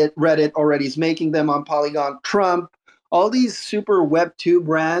 Reddit already is making them on Polygon. Trump, all these super Web 2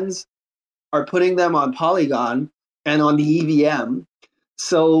 brands are putting them on Polygon and on the EVM.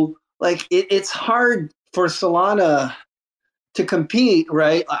 So like it's hard for Solana to compete,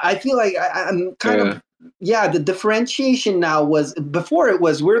 right? I feel like I'm kind of the differentiation now was before it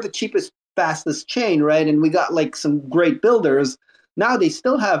was we're the cheapest, fastest chain, right? And we got like some great builders. Now they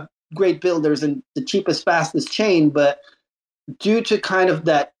still have great builders and the cheapest, fastest chain, but due to kind of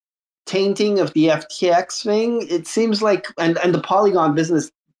that tainting of the FTX thing, it seems like, and the Polygon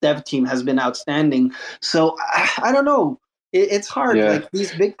business dev team has been outstanding. So I don't know. It's hard. Yeah. Like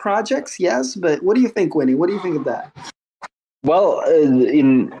these big projects, yes, but what do you think, Winnie? What do you think of that? Well,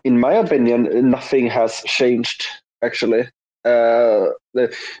 in my opinion, nothing has changed actually.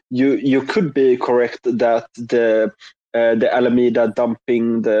 You could be correct that the Alameda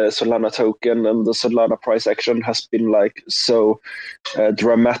dumping the Solana token and the Solana price action has been like so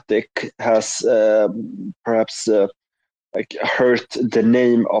dramatic, has perhaps like hurt the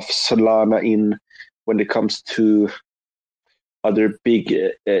name of Solana in when it comes to other big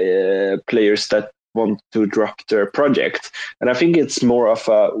players that want to drop their project. And I think it's more of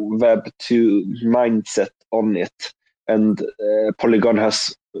a Web2 mindset on it. And Polygon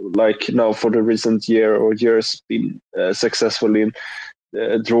has, like now for the recent year or years, been successful in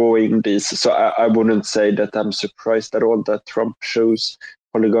drawing these. So I wouldn't say that I'm surprised at all that Trump chose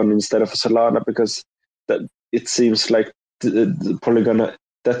Polygon instead of Solana, because that it seems like the Polygon,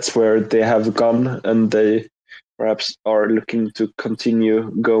 that's where they have gone, and they perhaps are looking to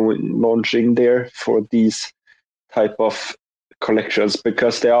continue launching there for these type of collections,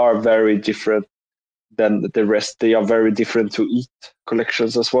 because they are very different than the rest. They are very different to ETH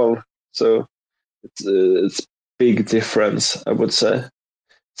collections as well. So it's big difference, I would say.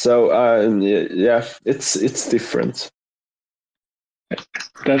 So yeah, it's different.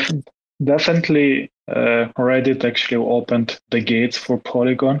 Definitely, Reddit actually opened the gates for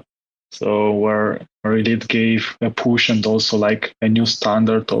Polygon. So where Reddit gave a push and also like a new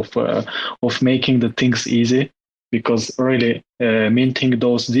standard of making the things easy, because really minting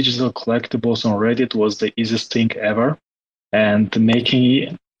those digital collectibles on Reddit was the easiest thing ever, and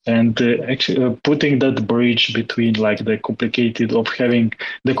making and actually putting that bridge between like the complication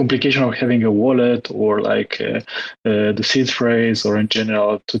of having a wallet or like the seed phrase or in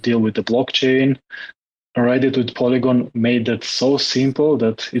general to deal with the blockchain. Reddit with Polygon made that so simple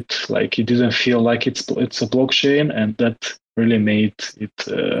that it didn't feel like it's a blockchain, and that really made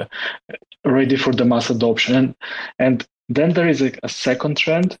it ready for the mass adoption. And then there is a second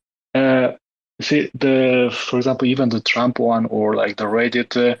trend. For example, even the Trump one or like the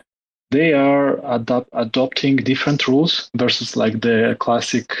Reddit, they are adopting different rules versus like the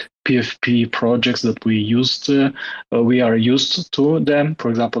classic PFP projects that we are used to them. For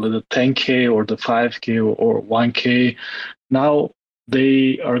example, the 10K or the 5K or 1K. Now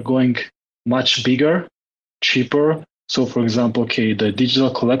they are going much bigger, cheaper. So, for example, the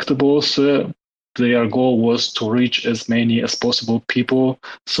digital collectibles, their goal was to reach as many as possible people.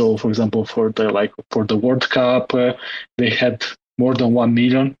 So, for example, for the World Cup, they had more than 1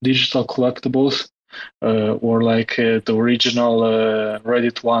 million digital collectibles. Or like the original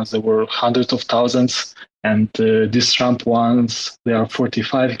Reddit ones, there were hundreds of thousands, and these Trump ones, they are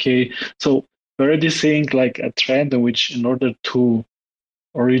 45K. So we're already seeing like a trend in which, in order to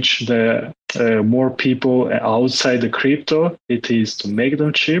reach the more people outside the crypto, it is to make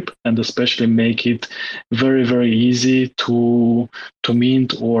them cheap and especially make it very, very easy to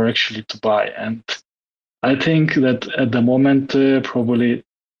mint or actually to buy. And I think that at the moment, probably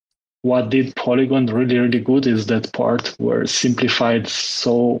what did Polygon really, really good is that part where simplified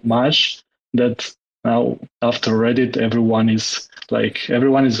so much that now after Reddit, everyone is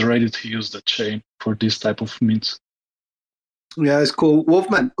ready to use the chain for this type of mints. Yeah, it's cool.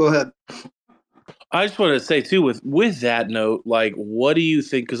 Wolfman, go ahead. I just wanted to say too, with that note, like, what do you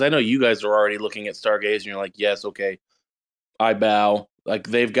think? Because I know you guys are already looking at Stargaze, and you're like, yes, okay, I bow. Like,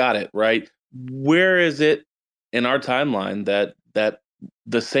 they've got it right. Where is it in our timeline that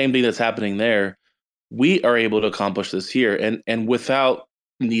the same thing that's happening there, we are able to accomplish this here, and without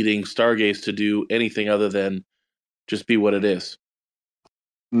needing Stargaze to do anything other than just be what it is?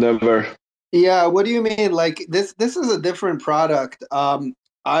 Never. Yeah, what do you mean? Like this is a different product. You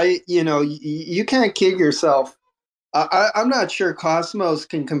can't kid yourself. I'm not sure Cosmos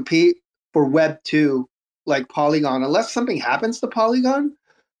can compete for Web 2 like Polygon unless something happens to Polygon.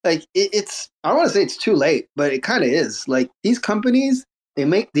 Like it's I don't want to say it's too late, but it kind of is. Like these companies, they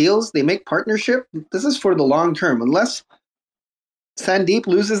make deals, they make partnership. This is for the long term. Unless Sandeep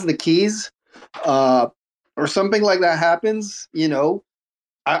loses the keys, or something like that happens,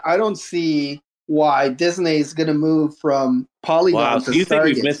 I don't see why Disney is going to move from Polygon Wow. to So you think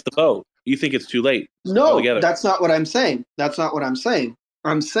we've Stargate. missed the boat? You think it's too late No, altogether? that's not what I'm saying. That's not what I'm saying.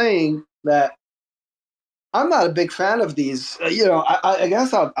 I'm saying that I'm not a big fan of these. I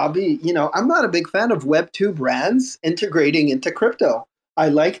guess I'll be, I'm not a big fan of Web2 brands integrating into crypto. I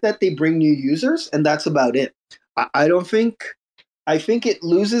like that they bring new users, and that's about it. I don't think, I think it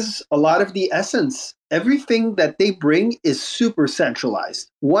loses a lot of the essence. Everything that they bring is super centralized.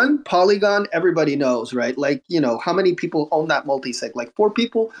 One, Polygon, everybody knows, right? Like, how many people own that multisig? Like 4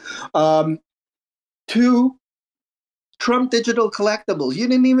 people. Two, Trump Digital Collectibles. You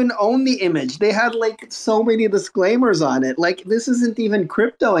didn't even own the image. They had like so many disclaimers on it. Like this isn't even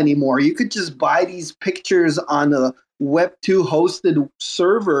crypto anymore. You could just buy these pictures on a Web2 hosted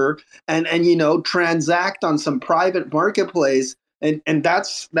server and transact on some private marketplace. And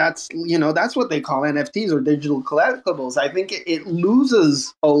that's what they call NFTs or digital collectibles. I think it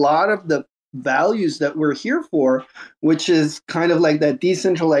loses a lot of the values that we're here for, which is kind of like that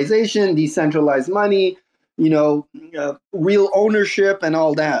decentralization, decentralized money, real ownership and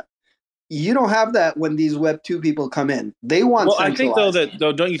all that. You don't have that when these Web2 people come in. They want Well, I think centralized.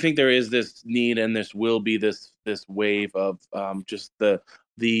 don't you think there is this need, and this will be this wave of just the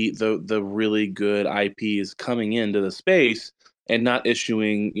really good IPs coming into the space and not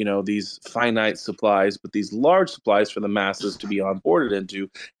issuing these finite supplies, but these large supplies for the masses to be onboarded into,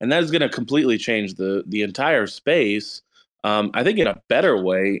 and that is going to completely change the entire space. I think in a better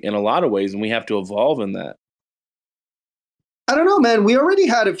way, in a lot of ways, and we have to evolve in that. I don't know, man. We already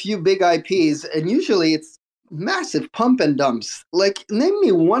had a few big IPs, and usually it's massive pump and dumps. Like, name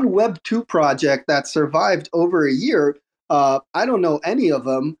me one Web2 project that survived over a year. I don't know any of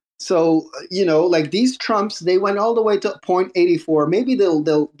them. So, like these Trumps, they went all the way to 0.84. Maybe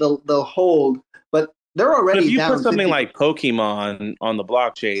they'll hold, but they're But already if you down put something 50. like Pokemon on the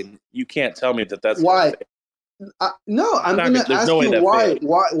blockchain, you can't tell me that that's Why? No, I'm going to there's no ask way you that why.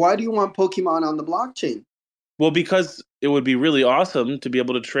 fails. Why do you want Pokemon on the blockchain? Well, because it would be really awesome to be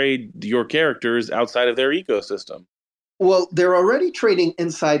able to trade your characters outside of their ecosystem. Well, they're already trading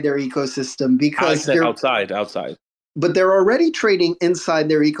inside their ecosystem I because said they're outside. but they're already trading inside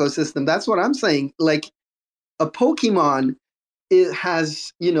their ecosystem. That's what I'm saying. Like a Pokemon, it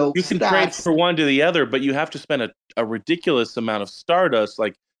has, you know, You can trade stats. for one to the other, but you have to spend a ridiculous amount of Stardust,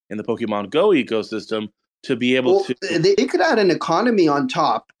 like in the Pokemon Go ecosystem, to be able Well, to. they could add an economy on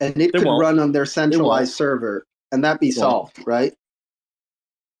top, and it They could won't. run on their They won't. centralized server, and that be They won't. solved, right?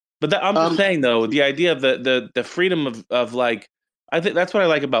 But I'm just saying, though, the idea of the freedom of like, I think that's what I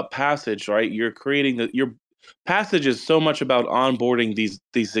like about Passage, right? You're creating your Passage is so much about onboarding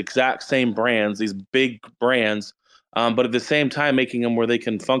these exact same brands, these big brands, but at the same time making them where they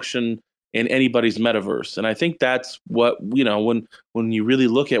can function in anybody's metaverse. And I think that's what, you know, when you really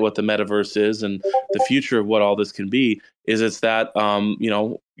look at what the metaverse is and the future of what all this can be, is it's that you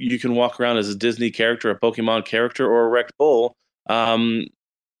know, you can walk around as a Disney character, a Pokemon character, or a Rect Bull.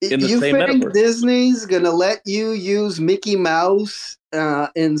 In the You same think metaverse. Disney's gonna let you use Mickey Mouse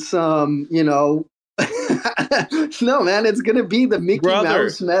in some, you know? No, man, it's gonna be the Mickey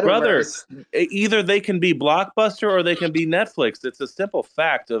Mouse metaverse. Either they can be Blockbuster or they can be Netflix. It's a simple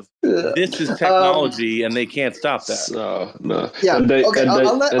fact of this is technology, and they can't stop that. So, no. Yeah. Okay.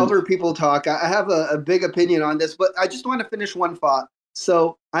 I'll let and other people talk. I have a big opinion on this, but I just want to finish one thought.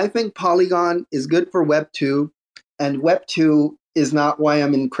 So I think Polygon is good for Web 2, and Web 2 is not why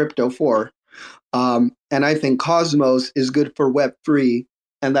I'm in crypto 4. And I think Cosmos is good for Web 3,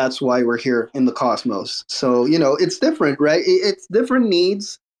 and that's why we're here in the Cosmos. So, you know, it's different, right? It's different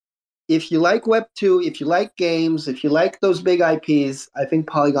needs. If you like Web 2, if you like games, if you like those big IPs, I think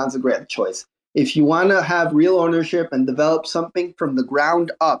Polygon's a great choice. If you want to have real ownership and develop something from the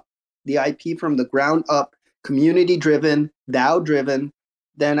ground up, the IP from the ground up, community driven, DAO driven,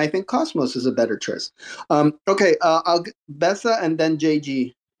 then I think Cosmos is a better choice. Okay, I'll Bessa and then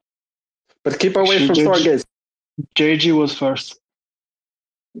JG. But keep away from Stargaze. JG was first.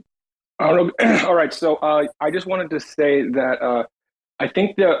 All right. So I just wanted to say that I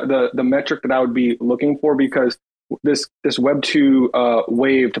think the metric that I would be looking for, because this Web 2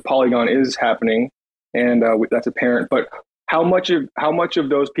 wave to Polygon is happening, and that's apparent. But how much of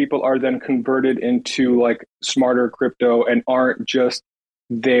those people are then converted into like smarter crypto and aren't just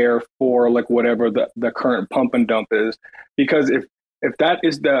there for like whatever the current pump and dump is? Because if that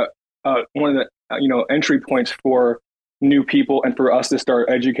is the one of the entry points for new people and for us to start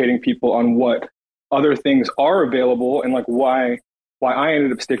educating people on what other things are available and like why I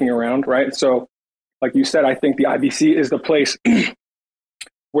ended up sticking around, right? So like you said, I think the IBC is the place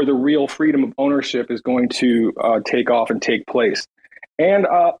where the real freedom of ownership is going to take off and take place. And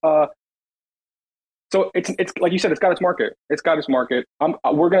so it's like you said, it's got its market. It's got its market.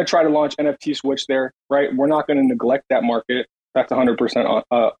 We're going to try to launch NFT Switch there, right? We're not going to neglect that market. That's 100%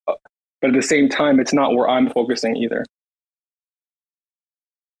 but at the same time, it's not where I'm focusing either.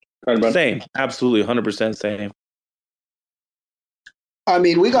 Same, absolutely, 100% same. I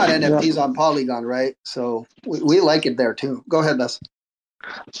mean, we got NFTs on Polygon, right? So we like it there too. Go ahead, Les.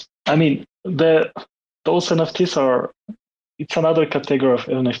 I mean, those NFTs it's another category of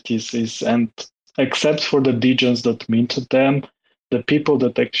NFTs, and except for the degens that minted them, the people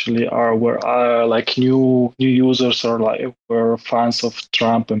that actually were like new users or like were fans of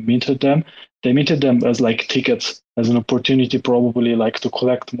Trump and minted them. They minted them as like tickets, as an opportunity probably like to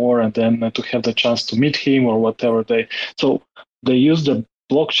collect more and then to have the chance to meet him or whatever. So they use the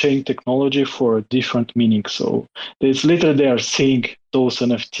blockchain technology for a different meaning. So it's literally they are seeing those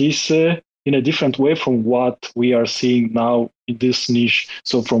NFTs in a different way from what we are seeing now in this niche.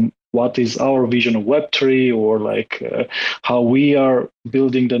 So from what is our vision of Web3 or like how we are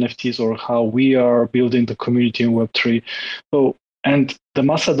building the NFTs or how we are building the community in Web3. So, and the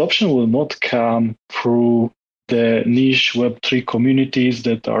mass adoption will not come through the niche Web3 communities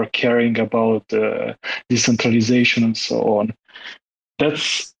that are caring about decentralization and so on.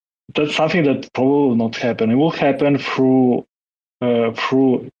 That's something that probably will not happen. It will happen through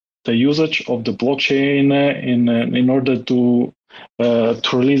the usage of the blockchain in order to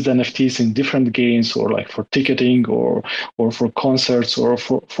release the NFTs in different games or like for ticketing or for concerts or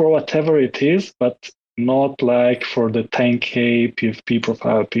for whatever it is, but not like for the 10K PFP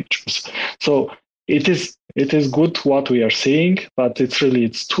profile pictures. So it is good what we are seeing, but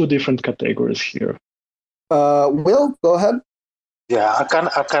it's two different categories here. Will, go ahead. Yeah, I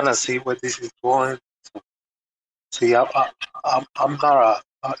kind of see where this is going. See, I'm not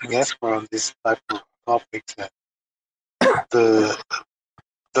an expert on this type of topics. The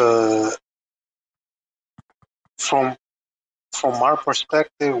from our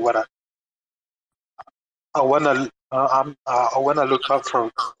perspective, what I wanna look up for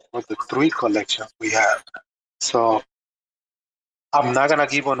the 3 collections we have. So I'm not gonna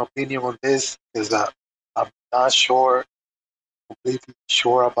give an opinion on this because I'm not sure, completely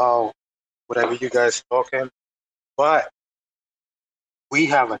sure about whatever you guys talking, but we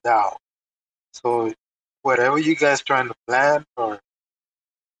have a DAO. So whatever you guys trying to plan, or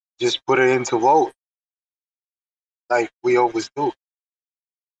just put it into vote, like we always do.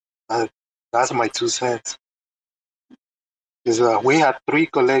 That's my 2 cents. Because we had 3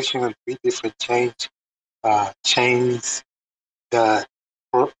 collections and 3 different chains that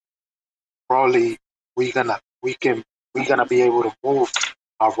probably we gonna be able to move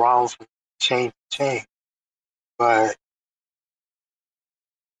around from chain to chain. But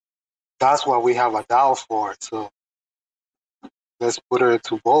that's what we have a DAO for. So let's put it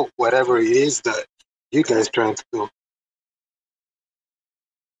to vote, whatever it is that you guys trying to do.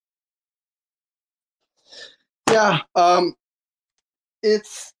 Yeah,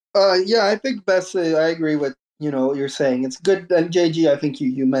 it's yeah, I think best. I agree with what you're saying. It's good, and JG, I think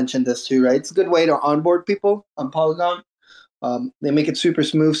you mentioned this too, right? It's a good way to onboard people on Polygon. They make it super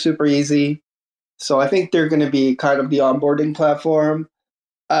smooth, super easy. So I think they're going to be kind of the onboarding platform.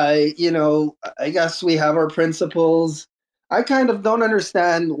 I guess we have our principles. I kind of don't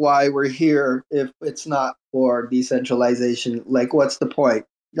understand why we're here if it's not for decentralization. Like, what's the point?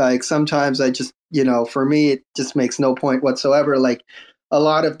 Like, sometimes I just, for me, it just makes no point whatsoever. Like, a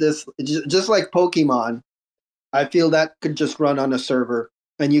lot of this, just like Pokemon, I feel that could just run on a server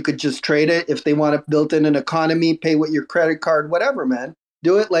and you could just trade it. If they want to build in an economy, pay with your credit card, whatever, man.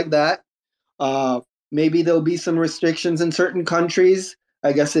 Do it like that. uh, Maybe there'll be some restrictions in certain countries.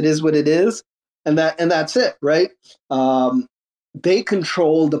 I guess it is what it is, and that's it, right? They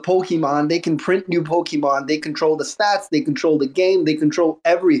control the Pokemon. They can print new Pokemon. They control the stats. They control the game. They control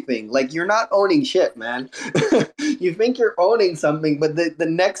everything. Like, you're not owning shit, man. You think you're owning something, but the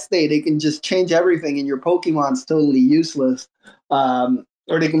next day they can just change everything, and your Pokemon's totally useless.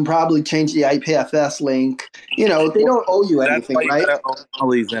 Or they can probably change the IPFS link. They don't owe you That's anything, why you right? gotta own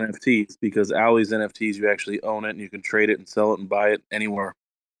Owly's NFTs, because Owly's NFTs you actually own it and you can trade it and sell it and buy it anywhere.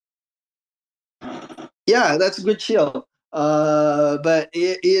 Yeah, that's a good chill. But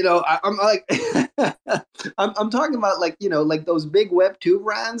I'm like, I'm talking about, like, like those big Web 2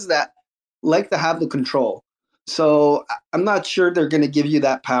 brands that like to have the control. So I'm not sure they're going to give you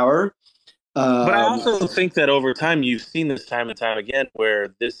that power. But I Um, also think that over time you've seen this time and time again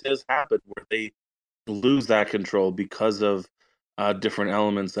where this has happened, where they lose that control because of different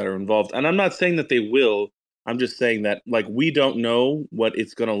elements that are involved. And I'm not saying that they will. I'm just saying that, like, we don't know what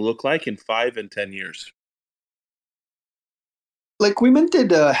it's going to look like in 5 and 10 years. like, we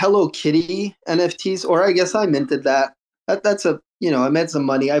minted Hello Kitty NFTs, or I guess I minted that. That's I made some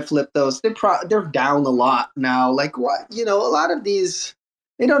money. I flipped those. They're down a lot now. Like, what? A lot of these,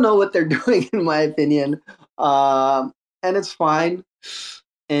 they don't know what they're doing, in my opinion. And it's fine.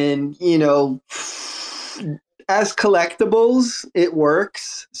 And as collectibles, it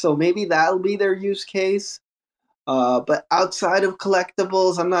works. So maybe that'll be their use case. But outside of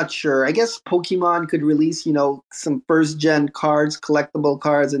collectibles, I'm not sure. I guess Pokemon could release, some first gen cards, collectible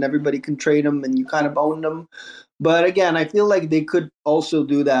cards, and everybody can trade them and you kind of own them. But again, I feel like they could also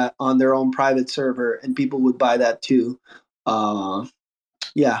do that on their own private server and people would buy that too. Uh,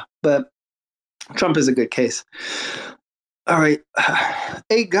 yeah, but Trump is a good case. All right.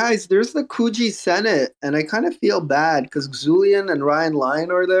 Hey guys, there's the Coogee Senate, and I kind of feel bad because Xulian and Ryan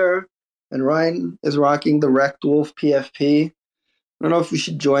Lyon are there, and Ryan is rocking the REKT Wolf PFP. I don't know if we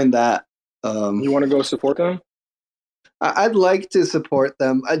should join that. You want to go support them? I'd like to support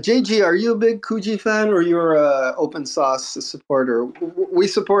them. JG, are you a big Coogee fan, or you're a open source supporter? We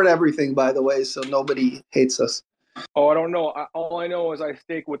support everything, by the way, so nobody hates us. Oh, I don't know. All I know is I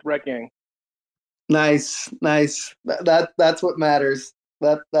stake with REKT Gang. Nice. That's what matters.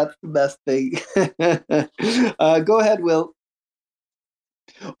 That's the best thing. Go ahead, Will.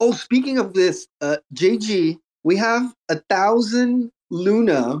 Oh, speaking of this, JG, we have 1,000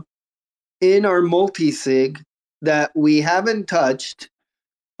 Luna in our multi-sig that we haven't touched.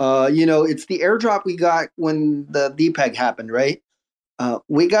 It's the airdrop we got when the DPEG happened, right?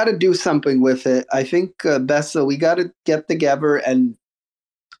 We got to do something with it. I think, Bessa, we got to get together and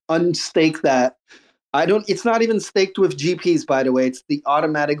unstake that. It's not even staked with GPs, by the way. It's the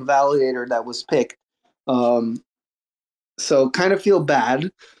automatic validator that was picked. So kind of feel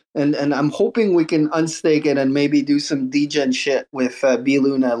bad. And I'm hoping we can unstake it and maybe do some degen shit with B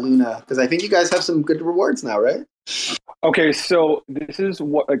Luna, because I think you guys have some good rewards now, right? Okay, so this is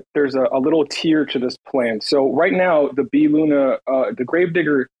what there's a little tier to this plan. So right now, the B Luna, the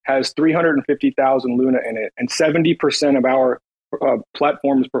Gravedigger has 350,000 Luna in it, and 70% of our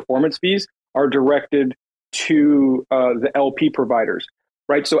platform's performance fees are directed to the LP providers.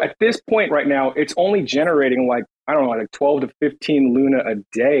 right? So at this point right now, it's only generating like, I don't know, like 12 to 15 Luna a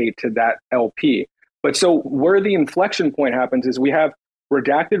day to that LP. But so where the inflection point happens is we have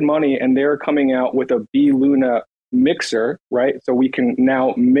Redacted Money, and they're coming out with a B Luna mixer, right? So we can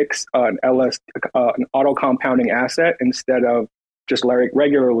now mix an auto compounding asset instead of just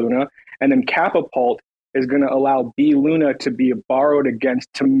regular Luna. And then Capapult is going to allow B Luna to be borrowed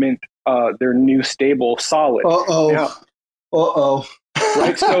against to mint their new stable Solid.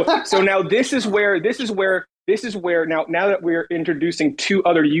 Right. So now this is where now that we're introducing two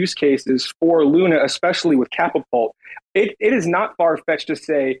other use cases for Luna, especially with Capapult, it is not far-fetched to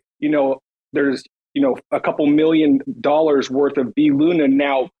say, there's a couple $1 million worth of B Luna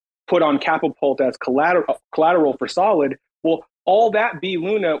now put on Capapult as collateral for Solid. Well, all that B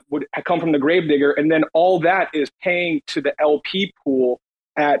Luna would come from the Gravedigger, and then all that is paying to the LP pool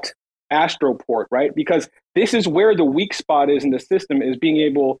at Astroport, right? Because this is where the weak spot is in the system, is being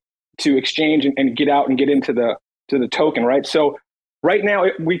able to exchange and get out and get into the token, right? So right now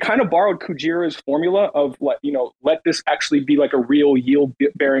we kind of borrowed Kujira's formula of let this actually be like a real yield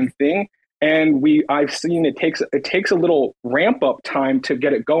bearing thing. And I've seen it takes a little ramp up time to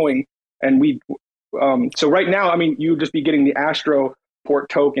get it going. And so right now, I mean, you'd just be getting the Astroport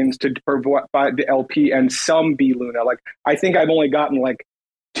tokens to provide the LP and some B Luna. Like, I think I've only gotten like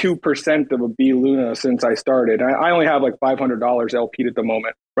 2% of a B Luna since I started. I only have like $500 LP'd at the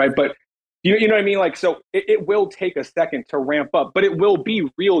moment, right? But you know what I mean? Like, so it will take a second to ramp up, but it will be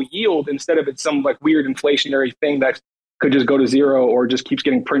real yield instead of it's some like weird inflationary thing that could just go to zero or just keeps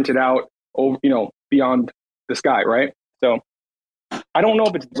getting printed out over, beyond the sky, right? So I don't know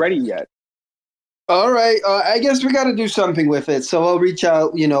if it's ready yet. All right. I guess we got to do something with it. So I'll reach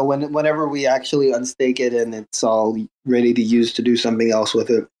out, whenever we actually unstake it and it's all ready to use to do something else with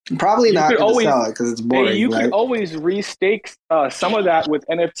it. Probably not going to sell it because it's boring. Hey, you could always restake some of that with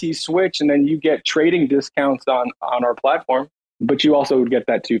NFT Switch, and then you get trading discounts on our platform. But you also would get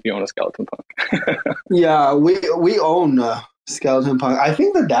that too if you own a Skeleton Punk. Yeah, we own Skeleton Punk. I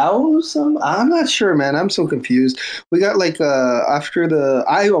think the DAO, I'm not sure, man. I'm so confused. We got like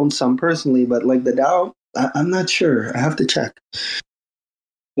I own some personally, but like the DAO, I'm not sure. I have to check.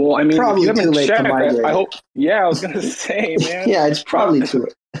 Well, I mean, probably if you too late checked, to migrate. I hope. Yeah, I was gonna say, man. Yeah, it's probably too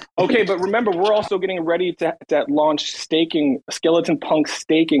late. Okay, but remember, we're also getting ready to launch Skeleton Punk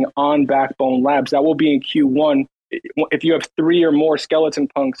staking on Backbone Labs. That will be in Q1. If you have 3 or more Skeleton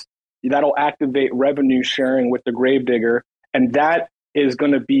Punks, that'll activate revenue sharing with the Gravedigger. And that is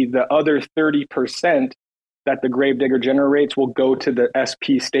going to be the other 30% that the Gravedigger generates will go to the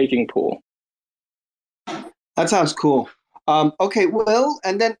SP staking pool. That sounds cool. Okay, well,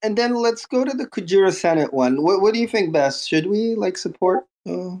 and then let's go to the Kujira Senate one. What do you think best? Should we support?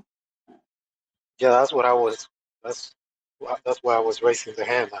 Yeah, that's what I was. That's why I was raising the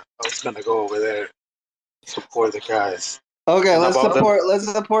hand. I was gonna go over there, support the guys. Okay, let's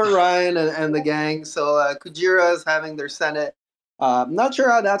support Ryan and the gang. So Kujira is having their Senate. Not sure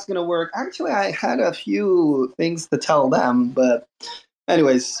how that's gonna work. Actually, I had a few things to tell them, but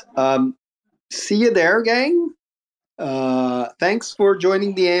anyways, see you there, gang. Thanks for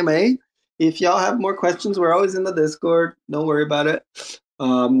joining the AMA. If y'all have more questions, we're always in the Discord. Don't worry about it.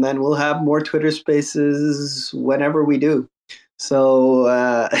 And we'll have more Twitter Spaces whenever we do.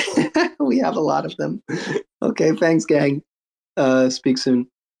 So we have a lot of them. Okay, thanks, gang. Speak soon.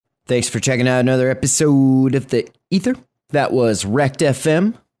 Thanks for checking out another episode of The Ether. That was REKT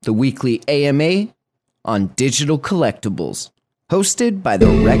FM, the weekly AMA on digital collectibles, hosted by the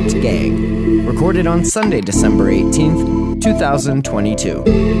REKT Gang. Recorded on Sunday, December 18th, 2022.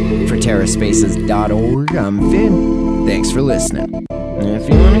 For TerraSpaces.org, I'm Finn. Thanks for listening. And if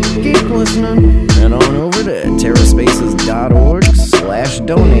you want to keep listening, head on over to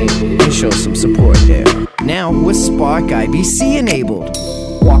TerraSpaces.org/donate and show some support there. Now with Spark IBC enabled.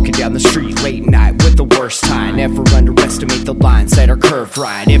 Walking down the street late night with the worst time. Never underestimate the lines that are curved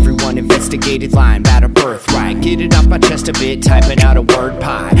right. Everyone investigated line about a birthright. Get it off my chest a bit, typing out a word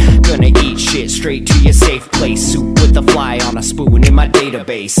pie. Gonna eat shit straight to your safe place. Soup with a fly on a spoon in my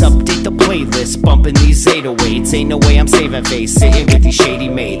database. Update the playlist, bumping these 808s. Ain't no way I'm saving face, sitting with these shady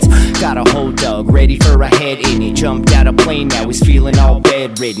mates. Got a whole dog, ready for a head in it. Jumped out a plane, now he's feeling all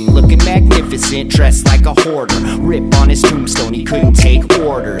bedridden. Looking magnificent, dressed like a hoarder. Rip on his tombstone, he couldn't take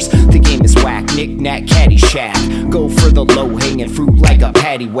orders. The game is whack, knick-knack, caddyshack. Go for the low-hanging fruit like a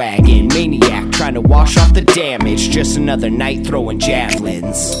paddy wagon. Maniac trying to wash off the damage. Just another night throwing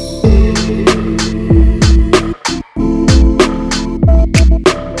javelins.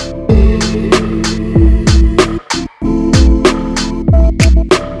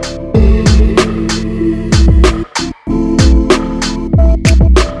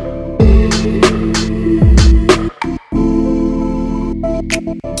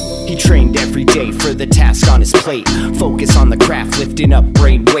 for the task on his plate. Focus on the craft, lifting up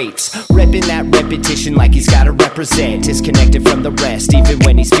brain weights. Repping that repetition like he's gotta represent. Disconnected from the rest, even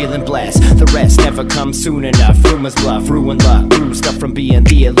when he's feeling blessed. The rest never comes soon enough. Rumors bluff, ruin luck, bruised up from being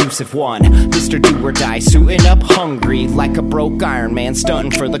the elusive one. Mr. Do or Die, suiting up hungry like a broke Iron Man,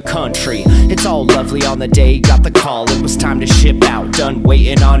 stunting for the country. It's all lovely on the day, got the call. It was time to ship out, done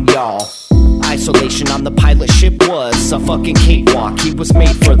waiting on y'all. Isolation on the pilot ship was a fucking cakewalk. He was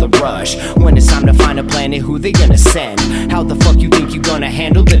made for the rush. When it's time to find a planet, who they gonna send? How the fuck you think you gonna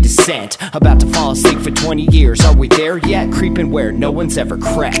handle the descent? About to fall asleep for 20 years. Are we there yet? Creeping where no one's ever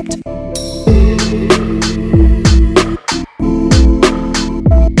crept.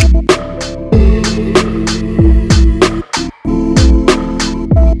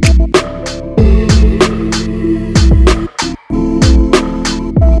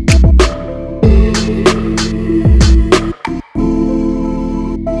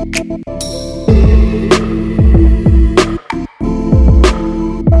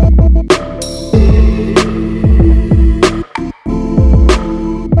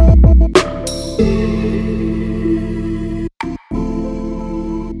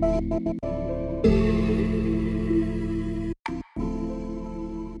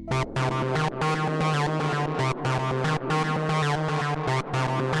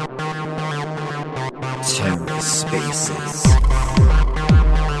 TerraSpaces.